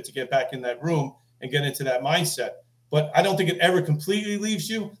mentally fit to get back in that room and get into that mindset. But I don't think it ever completely leaves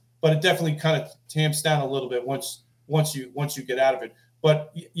you, but it definitely kind of tamps down a little bit once you get out of it.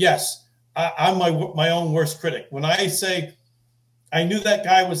 But yes, I'm my own worst critic. When I say I knew that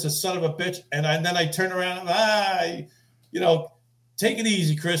guy was a son of a bitch, and then I turn around and take it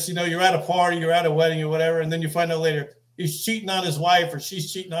easy, Chris. You're at a party, you're at a wedding or whatever, and then you find out later he's cheating on his wife or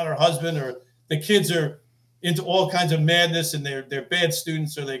she's cheating on her husband, or the kids are into all kinds of madness and they're bad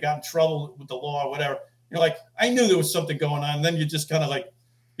students or they got in trouble with the law or whatever. You're like, I knew there was something going on. And then you just kind of like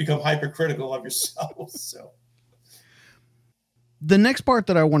become hypercritical of yourself. So the next part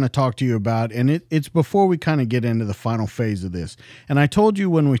that I want to talk to you about, and it's before we kind of get into the final phase of this. And I told you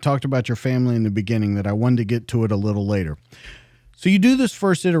when we talked about your family in the beginning that I wanted to get to it a little later. So you do this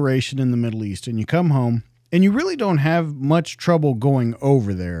first iteration in the Middle East and you come home and you really don't have much trouble going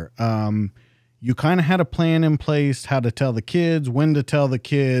over there. You kind of had a plan in place, how to tell the kids, when to tell the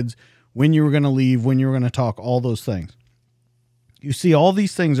kids, when you were going to leave, when you were going to talk, all those things. You see all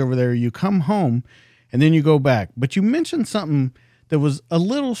these things over there. You come home and then you go back. But you mentioned something that was a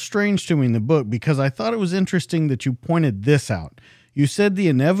little strange to me in the book because I thought it was interesting that you pointed this out. You said the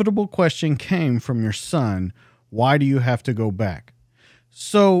inevitable question came from your son, why do you have to go back?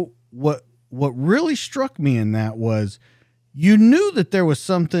 So what really struck me in that was you knew that there was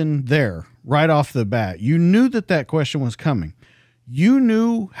something there right off the bat. You knew that question was coming. You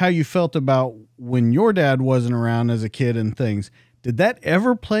knew how you felt about when your dad wasn't around as a kid and things. Did that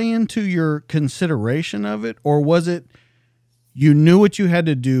ever play into your consideration of it? Or was it, you knew what you had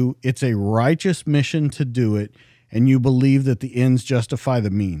to do, it's a righteous mission to do it, and you believe that the ends justify the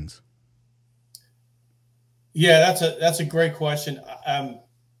means? Yeah, that's a great question.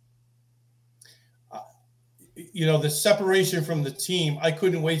 The separation from the team, I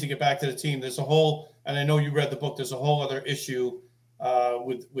couldn't wait to get back to the team. There's a whole, and I know you read the book, there's a whole other issue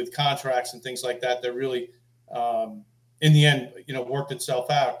with contracts and things like that that really, in the end, worked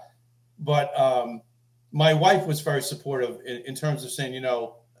itself out. But my wife was very supportive in terms of saying,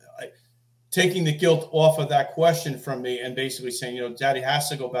 taking the guilt off of that question from me and basically saying, Daddy has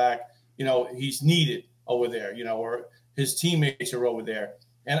to go back. He's needed over there, or his teammates are over there.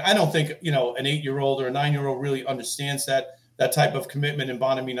 And I don't think, an 8-year-old or a 9-year-old really understands that type of commitment and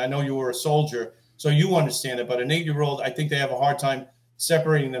bond. I mean, I know you were a soldier, so you understand it. But an 8-year-old, I think they have a hard time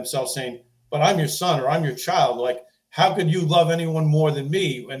separating themselves, saying, but I'm your son or I'm your child. Like, how could you love anyone more than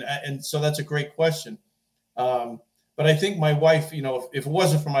me? And so that's a great question. But I think my wife, if it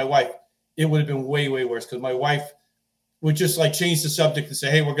wasn't for my wife, it would have been way, way worse, because my wife would just like change the subject and say,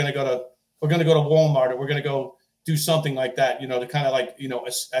 hey, we're going to go to Walmart, or we're going to go do something like that, to kind of like,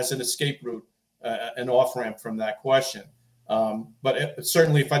 as an escape route, an off ramp from that question. But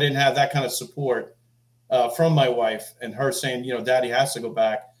certainly if I didn't have that kind of support from my wife and her saying, Daddy has to go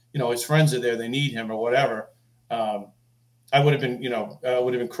back, his friends are there, they need him or whatever, I would have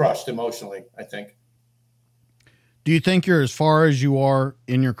been crushed emotionally, I think. Do you think you're as far as you are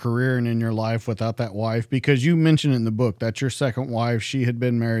in your career and in your life without that wife? Because you mentioned in the book that's your second wife. She had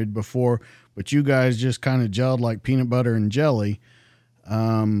been married before, but you guys just kind of gelled like peanut butter and jelly.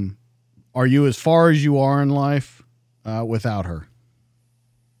 Are you as far as you are in life without her?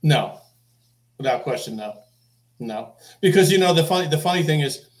 No, without question, no. Because the funny thing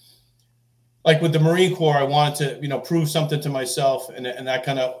is, like with the Marine Corps, I wanted to prove something to myself, and that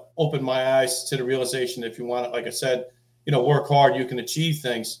kind of opened my eyes to the realization, if you want to, like I said, work hard, you can achieve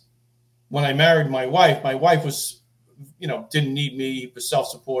things. When I married my wife was, didn't need me, was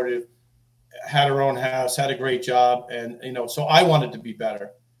self-supportive, had her own house, had a great job. And, so I wanted to be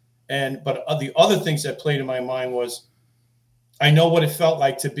better. But the other things that played in my mind was, I know what it felt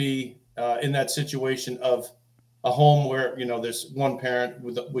like to be in that situation of a home where, there's one parent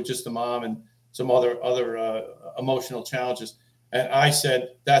with just the mom and some other emotional challenges. And I said,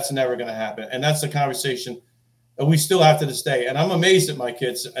 that's never going to happen. And that's the conversation that we still have to this day. And I'm amazed at my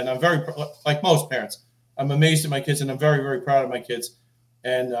kids. And I'm very, like most parents, I'm amazed at my kids, and I'm very, very proud of my kids.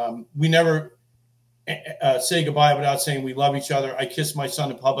 And we never say goodbye without saying we love each other. I kiss my son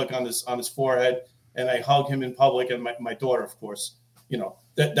in public on his forehead, and I hug him in public. And my daughter, of course,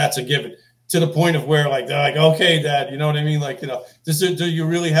 that's a given, to the point of where like, they're like, okay, Dad, you know what I mean? Like, do you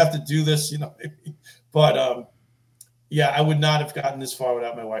really have to do this? But yeah, I would not have gotten this far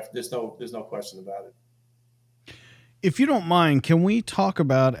without my wife. There's no question about it. If you don't mind, can we talk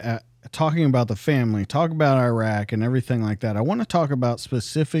about talking about the family, talk about Iraq and everything like that? I want to talk about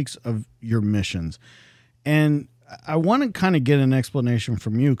specifics of your missions. And I want to kind of get an explanation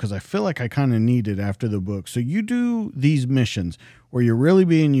from you, because I feel like I kind of need it after the book. So you do these missions where you're really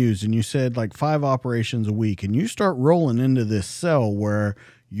being used, and you said like 5 operations a week, and you start rolling into this cell where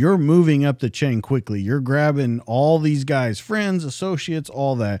you're moving up the chain quickly. You're grabbing all these guys, friends, associates,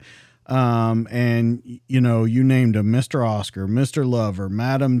 all that. And you named them Mr. Oscar, Mr. Lover,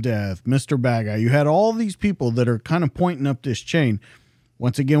 Madam Death, Mr. Bad Guy. You had all these people that are kind of pointing up this chain.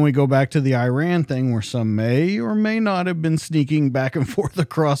 Once again, we go back to the Iran thing where some may or may not have been sneaking back and forth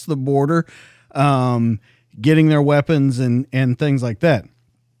across the border, getting their weapons and things like that.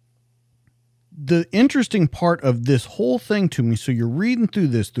 The interesting part of this whole thing to me, so you're reading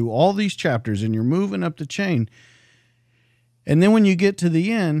through all these chapters, and you're moving up the chain. And then when you get to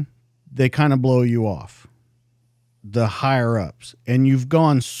the end, they kind of blow you off, the higher ups. And you've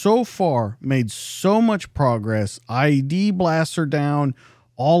gone so far, made so much progress, IED blasts are down,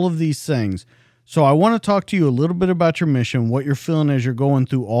 all of these things. So I want to talk to you a little bit about your mission, what you're feeling as you're going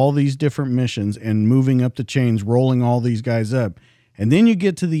through all these different missions and moving up the chains, rolling all these guys up. And then you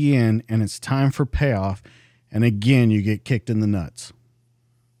get to the end and it's time for payoff. And again, you get kicked in the nuts.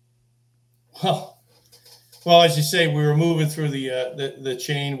 Well, as you say, we were moving through the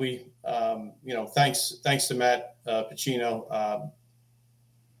chain. We, thanks to Matt Pacino,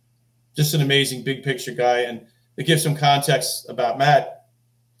 just an amazing big picture guy. And to give some context about Matt,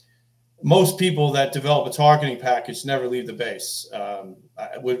 most people that develop a targeting package never leave the base,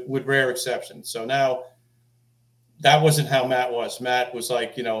 with rare exceptions. So now that wasn't how Matt was. Matt was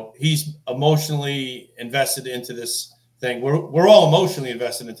like, he's emotionally invested into this thing. We're all emotionally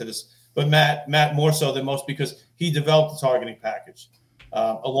invested into this, but Matt more so than most because he developed the targeting package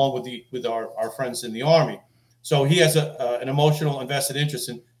along with our friends in the Army. So he has an emotional invested interest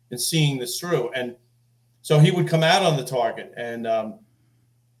in seeing this through. And so he would come out on the target and,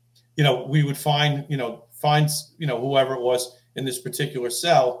 we would find whoever it was in this particular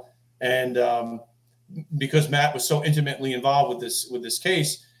cell. And because Matt was so intimately involved with this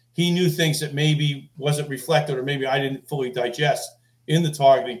case, he knew things that maybe wasn't reflected or maybe I didn't fully digest in the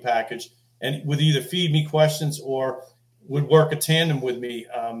targeting package, and would either feed me questions or would work a tandem with me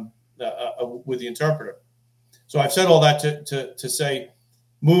with the interpreter. So I've said all that to say,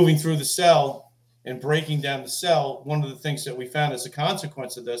 moving through the cell and breaking down the cell, one of the things that we found as a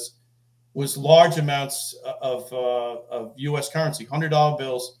consequence of this was large amounts of U.S. currency, $100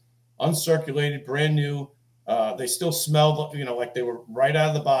 bills, uncirculated, brand new. They still smelled, like they were right out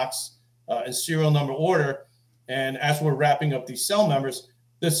of the box in serial number order. And as we're wrapping up these cell members,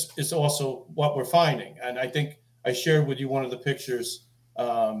 this is also what we're finding. And I think I shared with you one of the pictures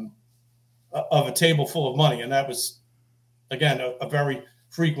of a table full of money. And that was, again, a very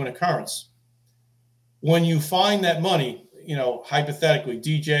frequent occurrence. When you find that money, hypothetically,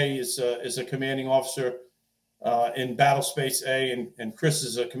 DJ is a commanding officer in Battle Space A, and Chris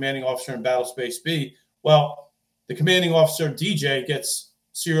is a commanding officer in Battle Space B. Well, the commanding officer, DJ, gets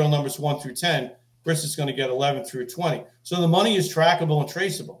serial numbers 1 through 10. Chris is going to get 11 through 20. So the money is trackable and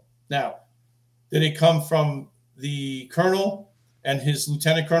traceable. Now, did it come from the colonel and his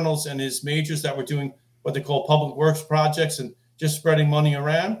lieutenant colonels and his majors that were doing what they call public works projects and just spreading money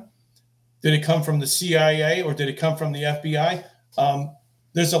around? Did it come from the CIA or did it come from the FBI?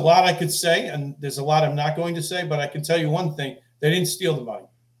 There's a lot I could say, and there's a lot I'm not going to say, but I can tell you one thing. They didn't steal the money.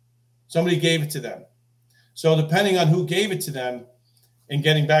 Somebody gave it to them. So depending on who gave it to them, and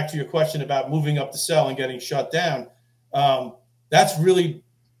getting back to your question about moving up the cell and getting shut down, that's really,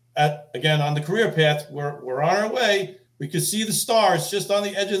 again, on the career path, we're on our way. We could see the stars just on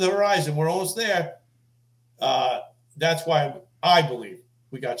the edge of the horizon. We're almost there. That's why I believe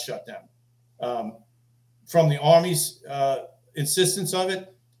we got shut down. From the Army's insistence of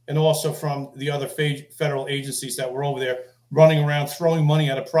it, and also from the other federal agencies that were over there running around throwing money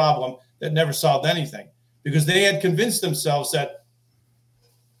at a problem that never solved anything, because they had convinced themselves that,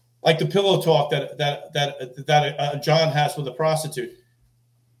 like the pillow talk that John has with a prostitute.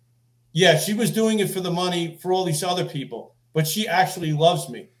 Yeah, she was doing it for the money for all these other people, but she actually loves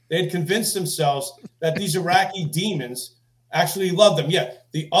me. They had convinced themselves that these Iraqi demons actually loved them. Yeah,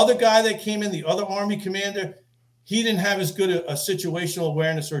 the other guy that came in, the other Army commander, he didn't have as good a situational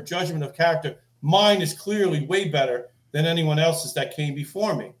awareness or judgment of character. Mine is clearly way better than anyone else's that came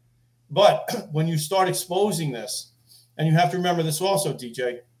before me. But when you start exposing this, and you have to remember this also,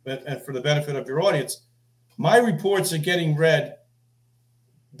 DJ, and for the benefit of your audience, my reports are getting read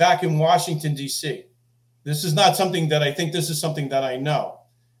back in Washington, D.C. This is not something that I think, this is something that I know.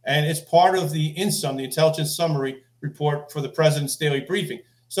 And it's part of the INSUM, the Intelligence Summary Report for the President's Daily Briefing.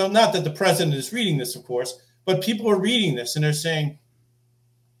 So not that the President is reading this, of course, but people are reading this and they're saying,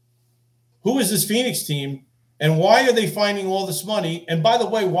 who is this Phoenix team? And why are they finding all this money? And by the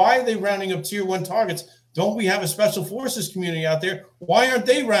way, why are they rounding up tier 1 targets? Don't we have a special forces community out there? Why aren't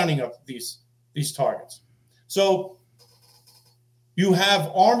they rounding up these targets? So you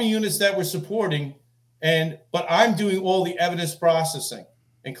have Army units that we're supporting, but I'm doing all the evidence processing.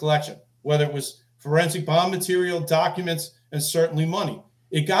 and collection, whether it was forensic bomb material, documents, and certainly money.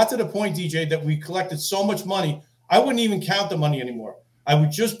 It got to the point, DJ, that we collected so much money, I wouldn't even count the money anymore. I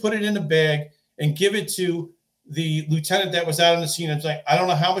would just put it in a bag and give it to the lieutenant that was out on the scene. I'm like, I don't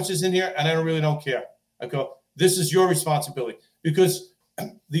know how much is in here, and I don't care. I go, this is your responsibility. Because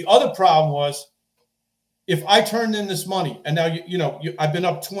the other problem was, if I turned in this money, and now, I've been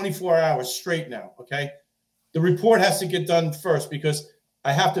up 24 hours straight now, okay? The report has to get done first because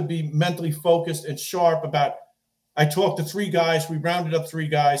I have to be mentally focused and sharp about, I talked to 3 guys, we rounded up 3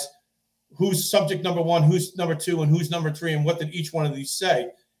 guys, who's subject number 1, who's number 2, and who's number 3, and what did each one of these say,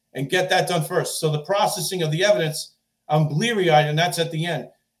 and get that done first. So the processing of the evidence, I'm bleary-eyed, and that's at the end.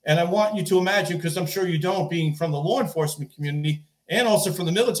 And I want you to imagine, because I'm sure you don't, being from the law enforcement community and also from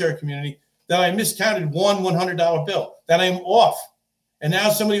the military community, that I miscounted one $100 bill, that I'm off. And now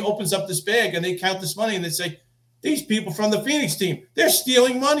somebody opens up this bag and they count this money and they say, these people from the Phoenix team, they're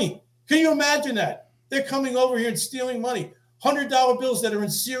stealing money. Can you imagine that? They're coming over here and stealing money. $100 bills that are in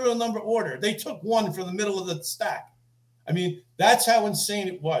serial number order. They took one from the middle of the stack. I mean, that's how insane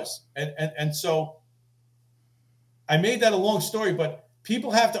it was. And so I made that a long story, but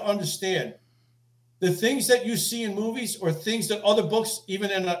people have to understand the things that you see in movies or things that other books,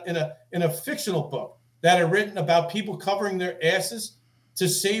 even in a fictional book, that are written about people covering their asses to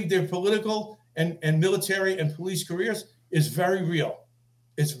save their political and military and police careers, is very real.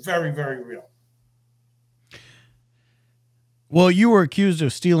 It's very, very real. Well, you were accused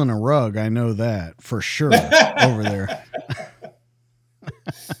of stealing a rug. I know that for sure over there.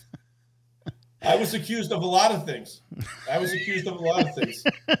 I was accused of a lot of things.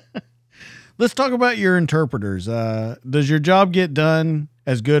 Let's talk about your interpreters. Does your job get done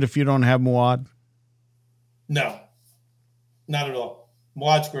as good if you don't have Muad? No, not at all.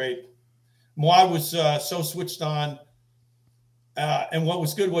 Muad's great. Muad was so switched on. And what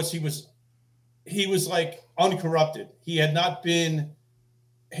was good was he was like uncorrupted. He had never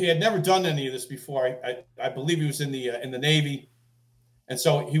done any of this before. I believe he was in the Navy. And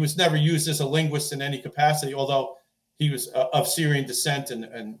so he was never used as a linguist in any capacity, although he was of Syrian descent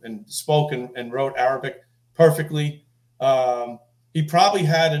and spoke and wrote Arabic perfectly. He probably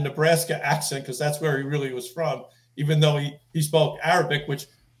had a Nebraska accent because that's where he really was from, even though he spoke Arabic, which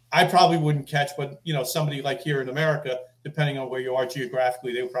I probably wouldn't catch. But, somebody like here in America, depending on where you are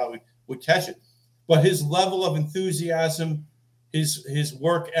geographically, they probably would catch it. But his level of enthusiasm, his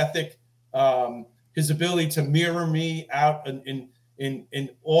work ethic, his ability to mirror me out in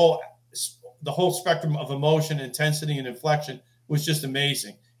all the whole spectrum of emotion, intensity, and inflection was just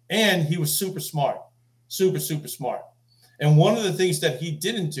amazing. And he was super smart, super, super smart. And one of the things that he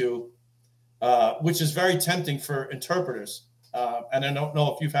didn't do, which is very tempting for interpreters, and I don't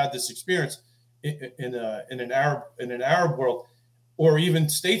know if you've had this experience in an Arab world or even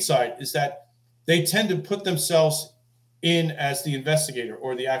stateside, is that they tend to put themselves in as the investigator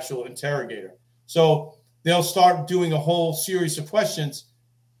or the actual interrogator. So they'll start doing a whole series of questions,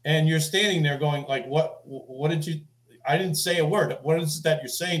 and you're standing there going like, what did you, I didn't say a word. What is it that you're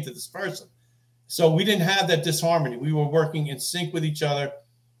saying to this person? So we didn't have that disharmony. We were working in sync with each other.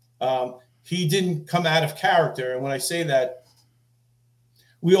 He didn't come out of character. And when I say that,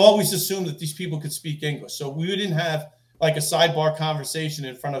 we always assumed that these people could speak English. So we didn't have like a sidebar conversation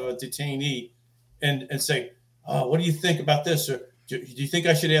in front of a detainee and say, what do you think about this? Or do you think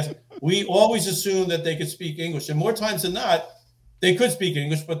I should ask? We always assumed that they could speak English. And more times than not, they could speak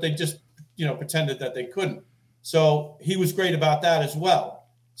English, but they just, pretended that they couldn't. So he was great about that as well.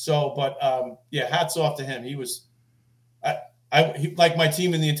 So, but hats off to him. He was, like my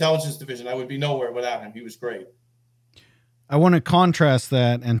team in the intelligence division, I would be nowhere without him. He was great. I want to contrast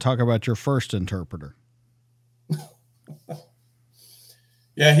that and talk about your first interpreter.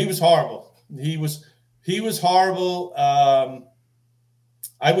 Yeah, he was horrible. He was horrible.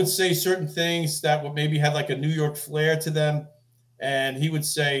 I would say certain things that would maybe have like a New York flair to them. And he would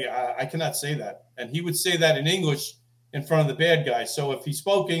say, I cannot say that. And he would say that in English in front of the bad guy. So if he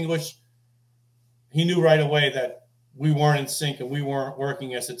spoke English, he knew right away that we weren't in sync and we weren't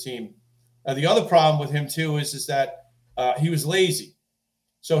working as a team. The other problem with him too is that he was lazy.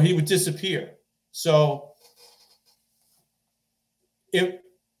 So he would disappear. So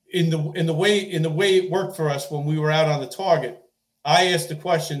in the way it worked for us when we were out on the target, I asked the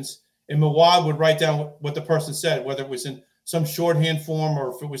questions and Muad would write down what the person said, whether it was in some shorthand form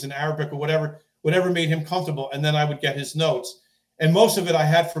or if it was in Arabic or whatever made him comfortable. And then I would get his notes. And most of it I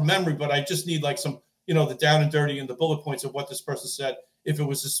had from memory, but I just need like some, the down and dirty and the bullet points of what this person said. If it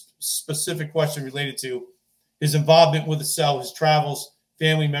was a specific question related to his involvement with the cell, his travels,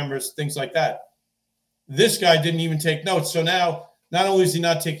 family members, things like that. This guy didn't even take notes. So now not only is he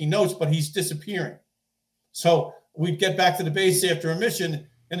not taking notes, but he's disappearing. So we'd get back to the base after a mission,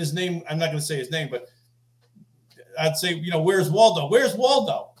 and his name, I'm not going to say his name, but I'd say, you know, where's Waldo? Where's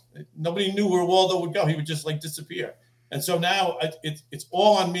Waldo? Nobody knew where Waldo would go. He would just like disappear. And so now it's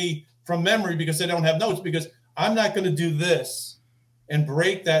all on me from memory because I don't have notes, because I'm not going to do this and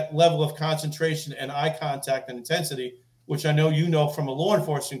break that level of concentration and eye contact and intensity, which I know you know from a law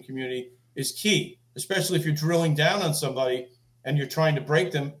enforcement community is key, especially if you're drilling down on somebody and you're trying to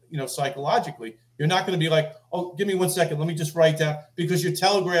break them, you know, psychologically. You're not going to be like, oh, give me 1 second, let me just write down, because you're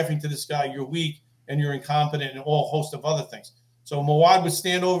telegraphing to this guy you're weak and you're incompetent and all host of other things. So Mawad would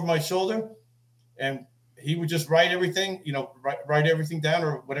stand over my shoulder and he would just write everything, you know, write everything down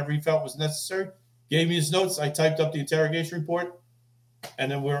or whatever he felt was necessary. Gave me his notes. I typed up the interrogation report,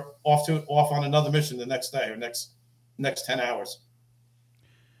 and then we're off on another mission the next day or next 10 hours.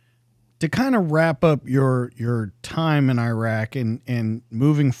 To kind of wrap up your time in Iraq and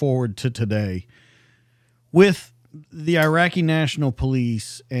moving forward to today, with the Iraqi National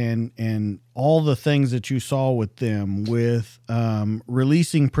Police and all the things that you saw with them, with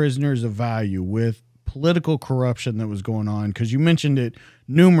releasing prisoners of value, with political corruption that was going on, because you mentioned it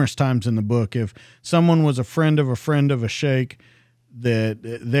numerous times in the book. If someone was a friend of a sheikh, that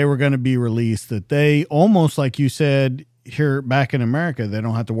they were going to be released, that they, almost like you said here back in America, they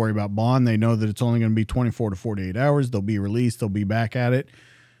don't have to worry about bond. They know that it's only going to be 24 to 48 hours. They'll be released. They'll be back at it.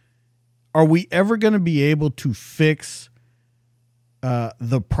 Are we ever going to be able to fix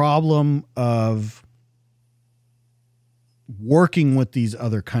the problem of working with these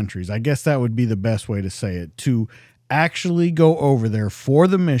other countries? I guess that would be the best way to say it, to actually go over there for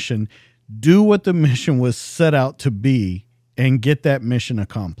the mission, do what the mission was set out to be, and get that mission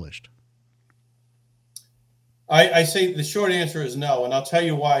accomplished. I say the short answer is no, and I'll tell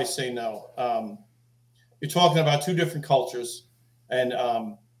you why I say no. You're talking about two different cultures, and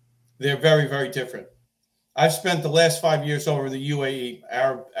they're very, very different. I've spent the last 5 years over in the UAE,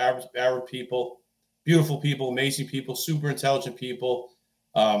 Arab people, beautiful people, amazing people, super intelligent people.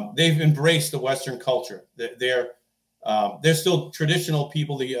 They've embraced the Western culture. They're still traditional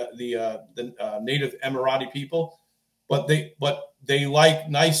people, the native Emirati people, but they like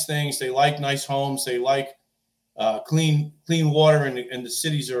nice things. They like nice homes. They like clean water, and the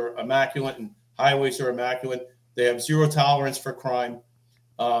cities are immaculate and highways are immaculate. They have zero tolerance for crime.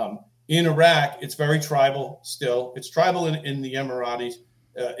 In Iraq, it's very tribal still. It's tribal in the Emiratis,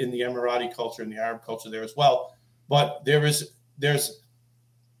 in the Emirati culture, and the Arab culture there as well. But there's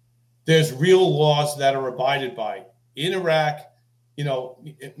real laws that are abided by. In Iraq, you know,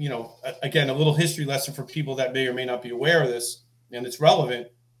 again, a little history lesson for people that may or may not be aware of this, and it's relevant.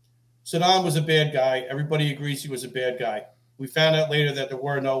 Saddam was a bad guy. Everybody agrees he was a bad guy. We found out later that there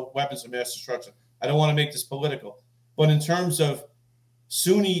were no weapons of mass destruction. I don't want to make this political, but in terms of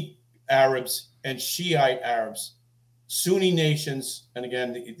Sunni Arabs and Shiite Arabs, Sunni nations, and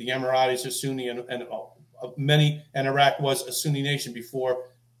again, the Emiratis are Sunni, and Iraq was a Sunni nation before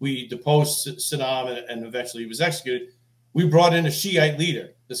we deposed Saddam and eventually he was executed. We brought in a Shiite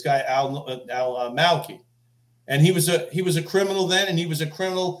leader, this guy al-Maliki, and he was a criminal then, and he was a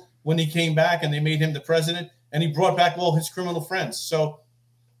criminal when he came back, and they made him the president, and he brought back all his criminal friends. So,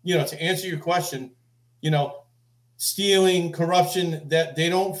 you know, to answer your question, you know, stealing, corruption, that they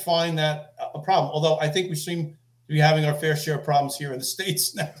don't find that a problem. Although I think we seem to be having our fair share of problems here in the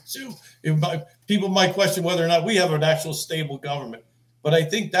States now too. People might question whether or not we have an actual stable government, but I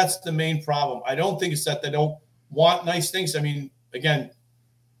think that's the main problem. I don't think it's that they don't want nice things. I mean, again,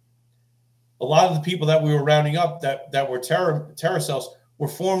 a lot of the people that we were rounding up that were terror cells were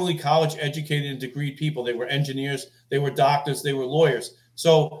formerly college educated and degreed people. They were engineers, they were doctors, they were lawyers.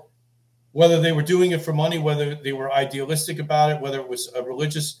 So whether they were doing it for money, whether they were idealistic about it, whether it was a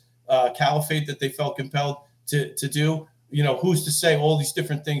religious caliphate that they felt compelled to do, you know, who's to say? All these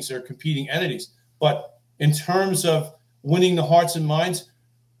different things are competing entities. But in terms of winning the hearts and minds,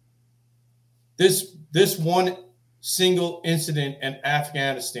 this one single incident in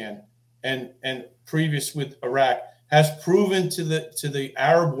Afghanistan and previous with Iraq has proven to the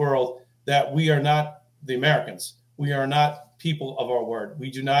Arab world that we are not the Americans. We are not people of our word.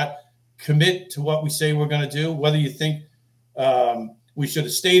 We do not commit to what we say we're going to do. Whether you think we should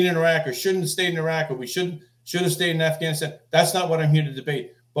have stayed in Iraq or shouldn't have stayed in Iraq, or we should have stayed in Afghanistan, that's not what I'm here to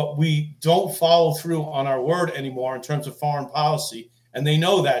debate. But we don't follow through on our word anymore in terms of foreign policy, and they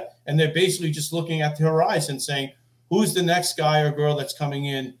know that. And they're basically just looking at the horizon saying, who's the next guy or girl that's coming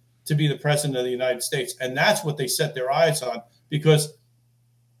in to be the president of the United States? And that's what they set their eyes on, because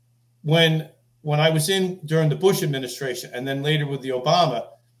when I was in during the Bush administration and then later with the Obama,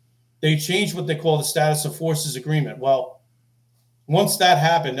 they changed what they call the status of forces agreement. Well, once that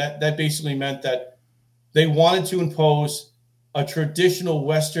happened, that basically meant that they wanted to impose a traditional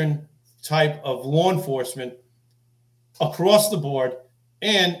Western type of law enforcement across the board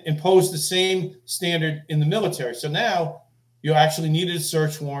and impose the same standard in the military. So now you actually needed a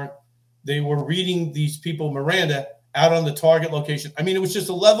search warrant. They were reading these people Miranda out on the target location. I mean, it was just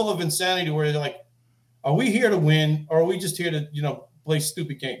a level of insanity where they're like, are we here to win, or are we just here to, play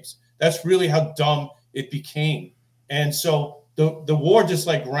stupid games? That's really how dumb it became. And so the war just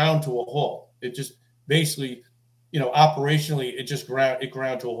like ground to a halt. It just basically, operationally, it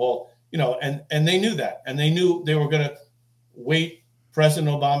ground to a halt, and they knew that. And they knew they were going to wait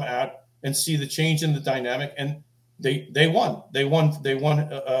President Obama out and see the change in the dynamic. And they won. They won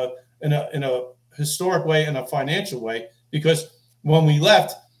in a historic way, in a financial way, because when we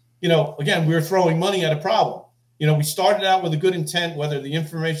left, again, we were throwing money at a problem. We started out with a good intent, whether the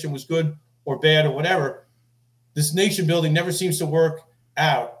information was good or bad or whatever. This nation building never seems to work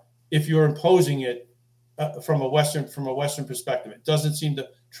out if you're imposing it from a Western perspective. It doesn't seem to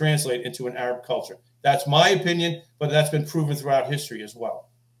translate into an Arab culture. That's my opinion, but that's been proven throughout history as well.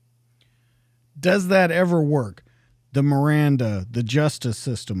 Does that ever work? The Miranda, the justice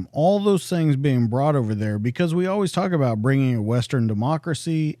system, all those things being brought over there, because we always talk about bringing a Western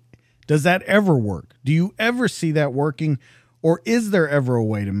democracy. Does that ever work? Do you ever see that working, or is there ever a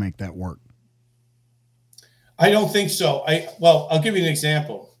way to make that work? I don't think so. I'll give you an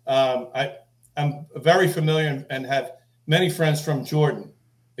example. I'm very familiar and have many friends from Jordan.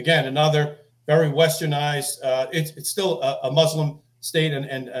 Again, another very Westernized. It's still a Muslim state,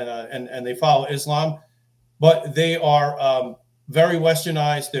 and they follow Islam, but they are very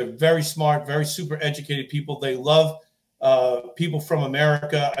Westernized. They're very smart, very super educated people. They love people from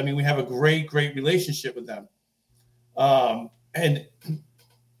America. I mean, we have a great relationship with them, and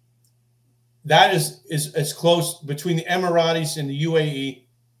that is as close between the Emiratis and the UAE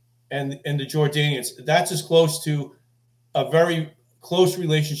and the Jordanians. That's as close to a very close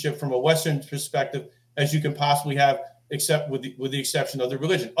relationship from a Western perspective as you can possibly have, except with the exception of the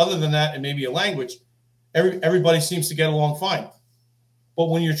religion. Other than that, and maybe a language, everybody seems to get along fine. But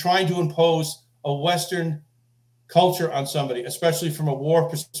when you're trying to impose a Western culture on somebody, especially from a war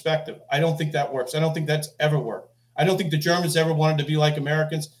perspective, I don't think that works. I don't think that's ever worked. I don't think the Germans ever wanted to be like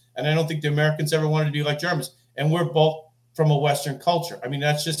Americans, and I don't think the Americans ever wanted to be like Germans. And we're both from a Western culture. I mean,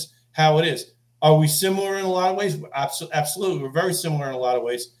 that's just how it is. Are we similar in a lot of ways? Absolutely. We're very similar in a lot of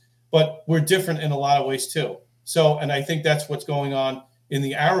ways, but we're different in a lot of ways too. So, and I think that's what's going on in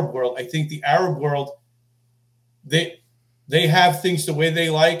the Arab world. I think the Arab world, they have things the way they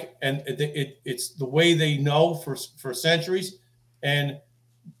like, and it's the way they know for centuries. And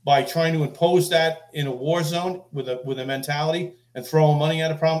by trying to impose that in a war zone with a mentality and throwing money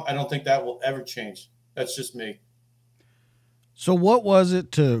at a problem, I don't think that will ever change. That's just me. So what was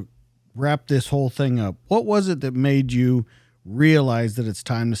it, to wrap this whole thing up, what was it that made you realize that it's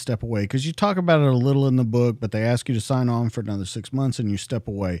time to step away? Because you talk about it a little in the book, but they ask you to sign on for another 6 months and you step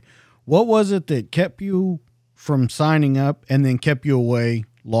away. What was it that kept you from signing up and then kept you away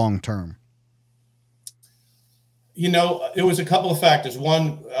long term? It was a couple of factors.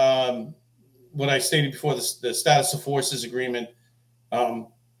 One, what I stated before, the status of forces agreement,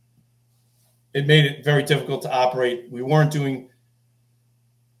 it made it very difficult to operate. We really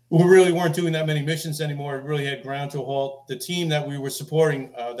weren't doing that many missions anymore. It really had ground to a halt. The team that we were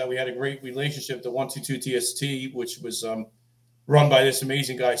supporting, that we had a great relationship, the 122 TST, which was run by this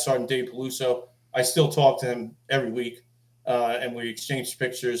amazing guy, Sergeant Dave Peluso. I still talk to him every week, and we exchange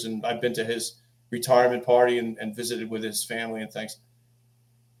pictures, and I've been to his retirement party and visited with his family and things.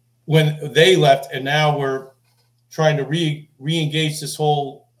 When they left, and now we're trying to re-engage this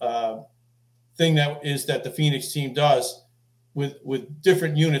whole thing that the Phoenix team does with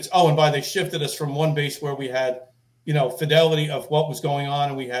different units. Oh, and they shifted us from one base where we had, fidelity of what was going on,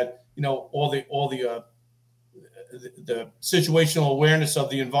 and we had, all the situational awareness of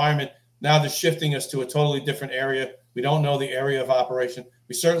the environment. Now they're shifting us to a totally different area. We don't know the area of operation.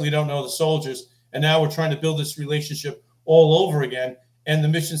 We certainly don't know the soldiers. And now we're trying to build this relationship all over again, and the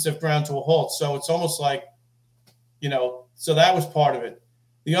missions have ground to a halt. So it's almost like, so that was part of it.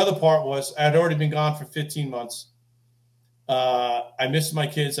 The other part was I had already been gone for 15 months. I missed my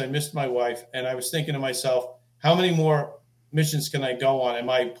kids. I missed my wife. And I was thinking to myself, how many more missions can I go on? Am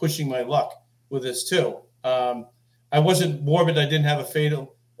I pushing my luck with this too? I wasn't morbid. I didn't have a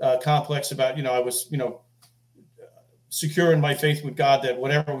fatal complex about, I was, secure in my faith with God that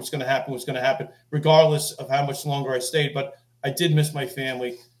whatever was going to happen, regardless of how much longer I stayed. But I did miss my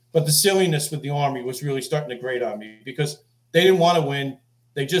family. But the silliness with the Army was really starting to grate on me, because they didn't want to win.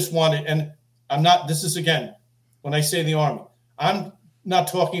 They just wanted, and this is again, when I say the Army, I'm not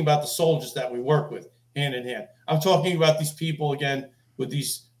talking about the soldiers that we work with hand in hand. I'm talking about these people, again, with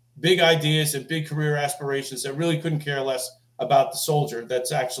these big ideas and big career aspirations that really couldn't care less about the soldier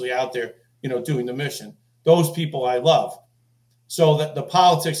that's actually out there, doing the mission. Those people I love. So that the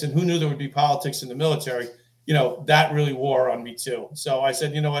politics, and who knew there would be politics in the military, that really wore on me too. So I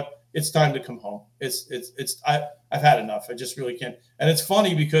said, you know what, it's time to come home. I've had enough. I just really can't. And it's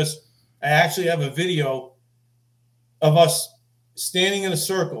funny because I actually have a video of us standing in a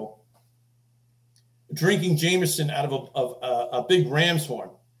circle, drinking Jameson out of a big ram's horn,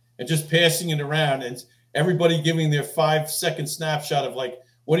 and just passing it around, and everybody giving their 5-second snapshot of like,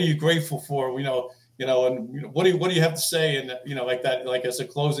 what are you grateful for? And what do you have to say? And like that, like as a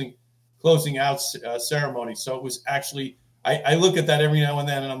closing out ceremony. So it was actually, I look at that every now and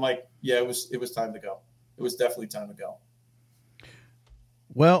then, and I'm like, yeah, it was time to go. It was definitely time to go.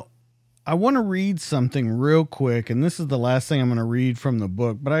 Well, I want to read something real quick, and this is the last thing I'm going to read from the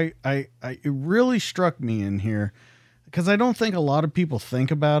book, but it really struck me in here because I don't think a lot of people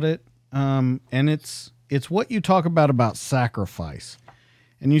think about it. And it's what you talk about sacrifice.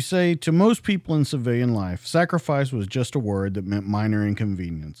 And you say, to most people in civilian life, sacrifice was just a word that meant minor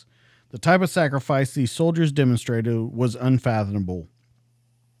inconvenience. The type of sacrifice these soldiers demonstrated was unfathomable.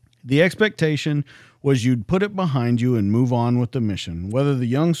 The expectation was you'd put it behind you and move on with the mission. Whether the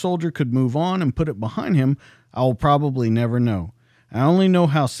young soldier could move on and put it behind him, I will probably never know. I only know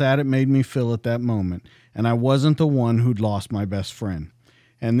how sad it made me feel at that moment, and I wasn't the one who'd lost my best friend.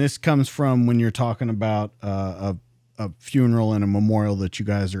 And this comes from when you're talking about a funeral and a memorial that you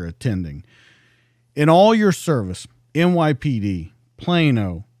guys are attending. In all your service, NYPD,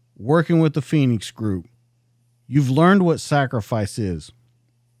 Plano, working with the Phoenix Group, you've learned what sacrifice is.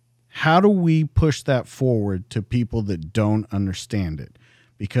 How do we push that forward to people that don't understand it?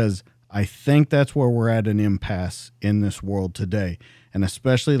 Because I think that's where we're at an impasse in this world today. And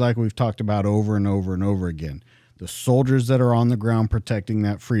especially like we've talked about over and over and over again, the soldiers that are on the ground protecting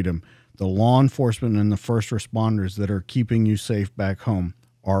that freedom, the law enforcement and the first responders that are keeping you safe back home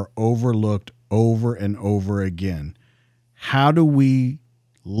are overlooked over and over again. How do we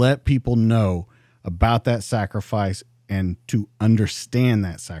let people know about that sacrifice and to understand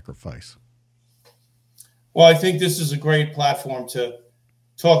that sacrifice? Well, I think this is a great platform to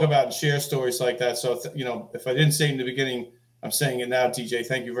talk about and share stories like that. So, if I didn't say it in the beginning, I'm saying it now, TJ.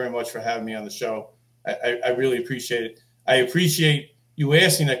 Thank you very much for having me on the show. I really appreciate it. I appreciate you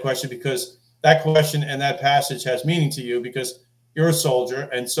asking that question because that question and that passage has meaning to you because you're a soldier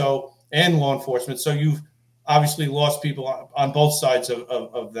and law enforcement. So you've obviously lost people on both sides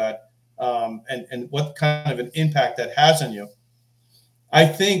of that. And what kind of an impact that has on you. I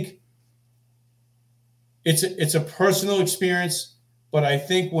think it's a personal experience, but I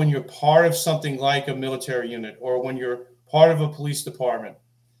think when you're part of something like a military unit or when you're part of a police department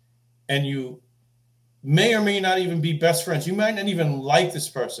and you may or may not even be best friends, you might not even like this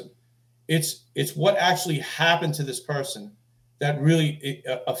person. It's what actually happened to this person that really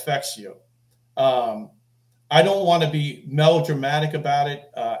affects you. I don't want to be melodramatic about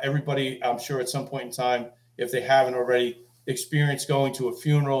it. Everybody, I'm sure at some point in time, if they haven't already experienced going to a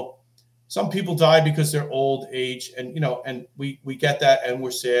funeral, some people die because they're old age, and we get that, and we're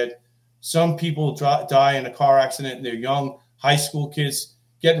sad. Some people die in a car accident, and they're young high school kids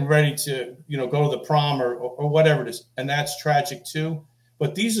getting ready to go to the prom or whatever it is, and that's tragic too.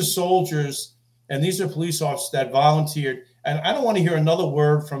 But these are soldiers and these are police officers that volunteered, and I don't want to hear another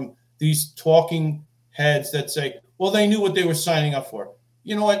word from these talking heads that say, well, they knew what they were signing up for.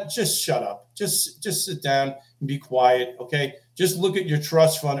 You know what? Just shut up. Just sit down and be quiet. Okay. Just look at your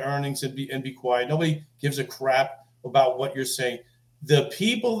trust fund earnings and be quiet. Nobody gives a crap about what you're saying. The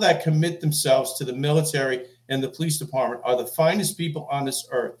people that commit themselves to the military and the police department are the finest people on this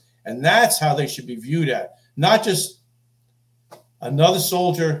earth. And that's how they should be viewed at. Not just another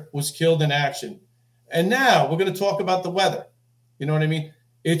soldier was killed in action. And now we're going to talk about the weather. You know what I mean?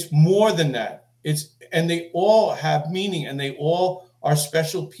 It's more than that. And they all have meaning and they all are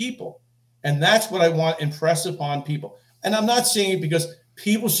special people. And that's what I want to impress upon people. And I'm not saying it because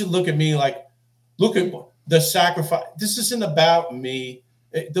people should look at me like, look at the sacrifice. This isn't about me.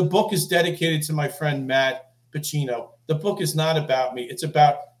 The book is dedicated to my friend, Matt Pacino. The book is not about me. It's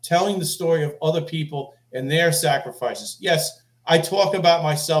about telling the story of other people and their sacrifices. Yes, I talk about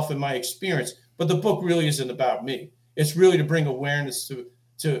myself and my experience, but the book really isn't about me. It's really to bring awareness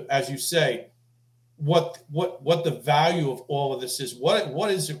to, as you say, what the value of all of this is.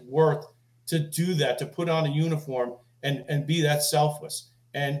 What is it worth to do that, to put on a uniform and be that selfless?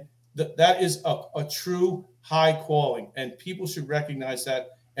 And that is a true high calling, and people should recognize that,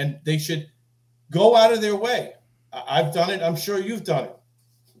 and they should go out of their way I've done it. I'm sure you've done it.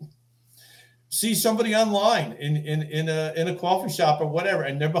 See somebody online in a coffee shop or whatever,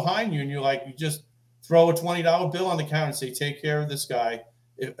 and they're behind you, and you're like, you just throw a $20 bill on the counter and say, "Take care of this guy."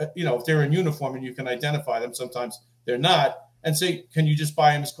 If they're in uniform and you can identify them, sometimes they're not, and say, "Can you just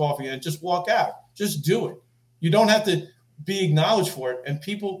buy him his coffee?" And just walk out. Just do it. You don't have to be acknowledged for it. And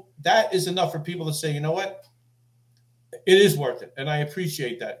that is enough for people to say, you know what, it is worth it, and I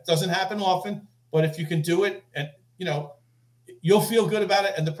appreciate that. It doesn't happen often, but if you can do it, and you'll feel good about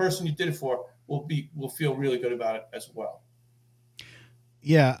it, and the person you did it for will feel really good about it as well.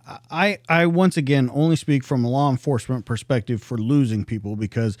 Yeah, I once again only speak from a law enforcement perspective for losing people,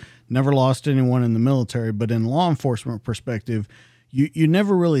 because never lost anyone in the military, but in law enforcement perspective, you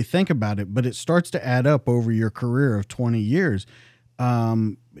never really think about it, but it starts to add up over your career of 20 years,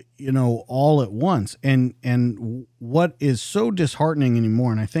 all at once. And what is so disheartening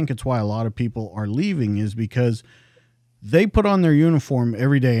anymore, and I think it's why a lot of people are leaving, is because they put on their uniform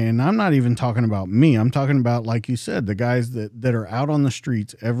every day. And I'm not even talking about me. I'm talking about, like you said, the guys that are out on the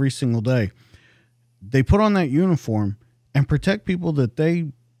streets every single day. They put on that uniform and protect people that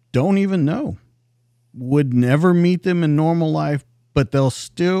they don't even know, would never meet them in normal life, but they'll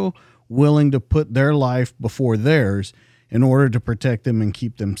still willing to put their life before theirs in order to protect them and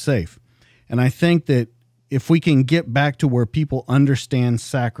keep them safe. And I think that if we can get back to where people understand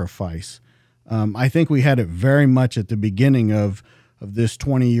sacrifice, I think we had it very much at the beginning of this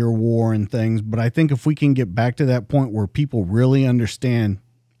 20-year war and things. But I think if we can get back to that point where people really understand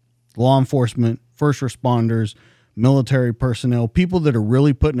law enforcement, first responders, military personnel, people that are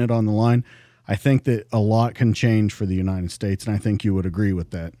really putting it on the line, I think that a lot can change for the United States. And I think you would agree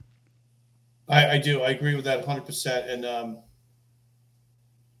with that. I do. I agree with that 100%. And,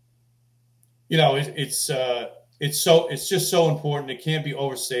 it's just so important. It can't be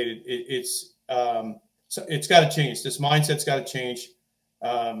overstated. It's got to change. This mindset's got to change.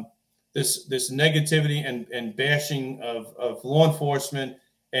 This negativity and bashing of law enforcement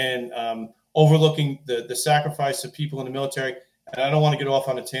and overlooking the sacrifice of people in the military. And I don't want to get off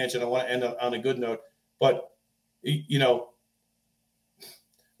on a tangent. I want to end on a good note. But,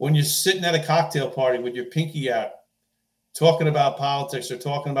 when you're sitting at a cocktail party with your pinky out, talking about politics or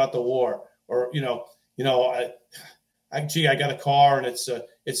talking about the war, or, I got a car and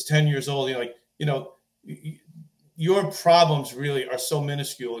it's 10 years old. Your problems really are so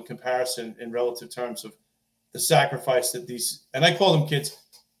minuscule in comparison in relative terms of the sacrifice that these, and I call them kids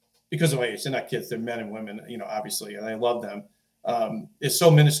because of my age. They're not kids, they're men and women, obviously, and I love them. It's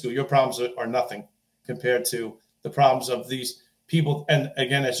so minuscule. Your problems are nothing compared to the problems of these people. And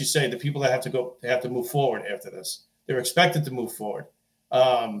again, as you say, the people that they have to move forward after this. They're expected to move forward.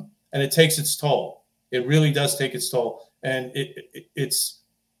 And it takes its toll. It really does take its toll. And it's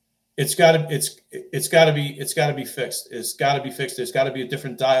got to be fixed. It's got to be fixed. There's got to be a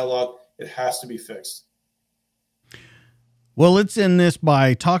different dialogue. It has to be fixed. Well, let's end this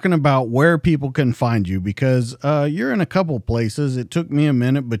by talking about where people can find you, because you're in a couple places. It took me a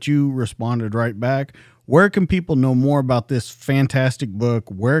minute, but you responded right back. Where can people know more about this fantastic book?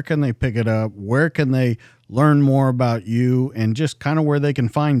 Where can they pick it up? Where can they learn more about you, and just kind of where they can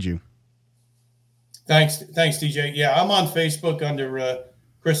find you? Thanks, DJ. Yeah, I'm on Facebook under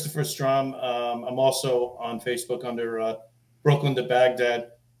Christopher Strom. I'm also on Facebook under Brooklyn to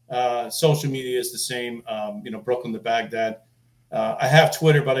Baghdad. Social media is the same, Brooklyn to Baghdad. I have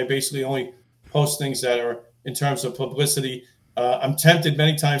Twitter, but I basically only post things that are in terms of publicity. I'm tempted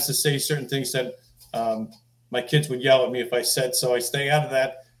many times to say certain things that my kids would yell at me if I said, so I stay out of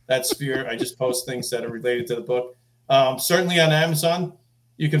that sphere. I just post things that are related to the book. Certainly on Amazon,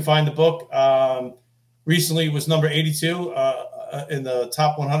 you can find the book. Recently it was number 82 in the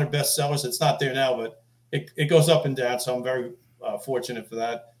top 100 bestsellers. It's not there now, but it goes up and down, so I'm very fortunate for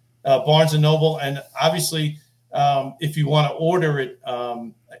that. Barnes & Noble, and obviously if you want to order it,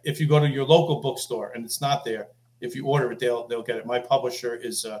 if you go to your local bookstore and it's not there, if you order it, they'll get it. My publisher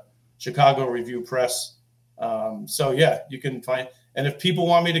is Chicago Review Press. So yeah, you can find. And if people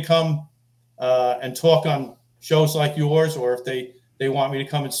want me to come and talk on shows like yours, or if they want me to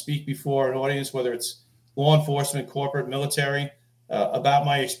come and speak before an audience, whether it's law enforcement, corporate, military, about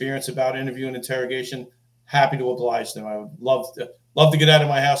my experience, about interview and interrogation, happy to oblige them. I would love to get out of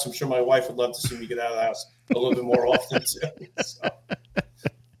my house. I'm sure my wife would love to see me get out of the house a little bit more often too. So.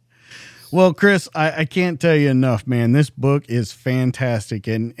 Well, Chris, I can't tell you enough, man. This book is fantastic,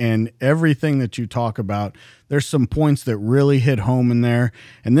 and everything that you talk about, there's some points that really hit home in there,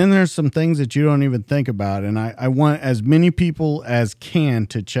 and then there's some things that you don't even think about, and I want as many people as can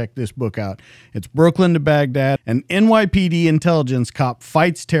to check this book out. It's Brooklyn to Baghdad, an NYPD intelligence cop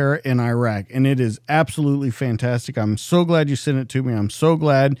fights terror in Iraq, and it is absolutely fantastic. I'm so glad you sent it to me. I'm so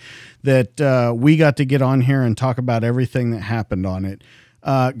glad that we got to get on here and talk about everything that happened on it.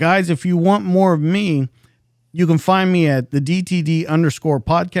 Guys, if you want more of me, you can find me at the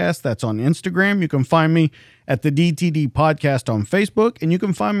DTD_podcast. That's on Instagram. You can find me at the DTD podcast on Facebook, and you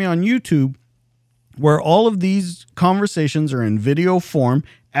can find me on YouTube, where all of these conversations are in video form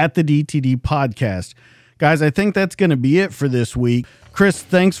at the DTD podcast. Guys, I think that's going to be it for this week. Chris,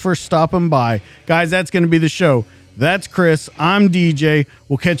 thanks for stopping by. Guys, that's going to be the show. That's Chris. I'm DJ.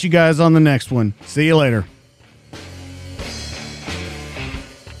 We'll catch you guys on the next one. See you later.